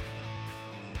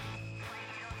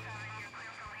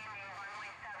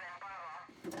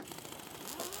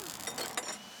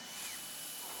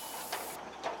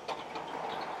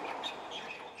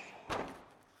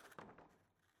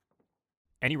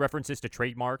 Any references to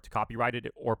trademarked,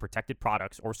 copyrighted, or protected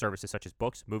products or services such as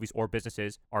books, movies, or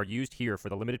businesses are used here for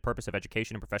the limited purpose of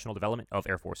education and professional development of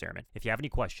Air Force Airmen. If you have any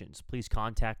questions, please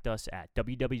contact us at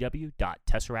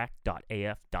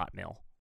www.tesseract.af.mil.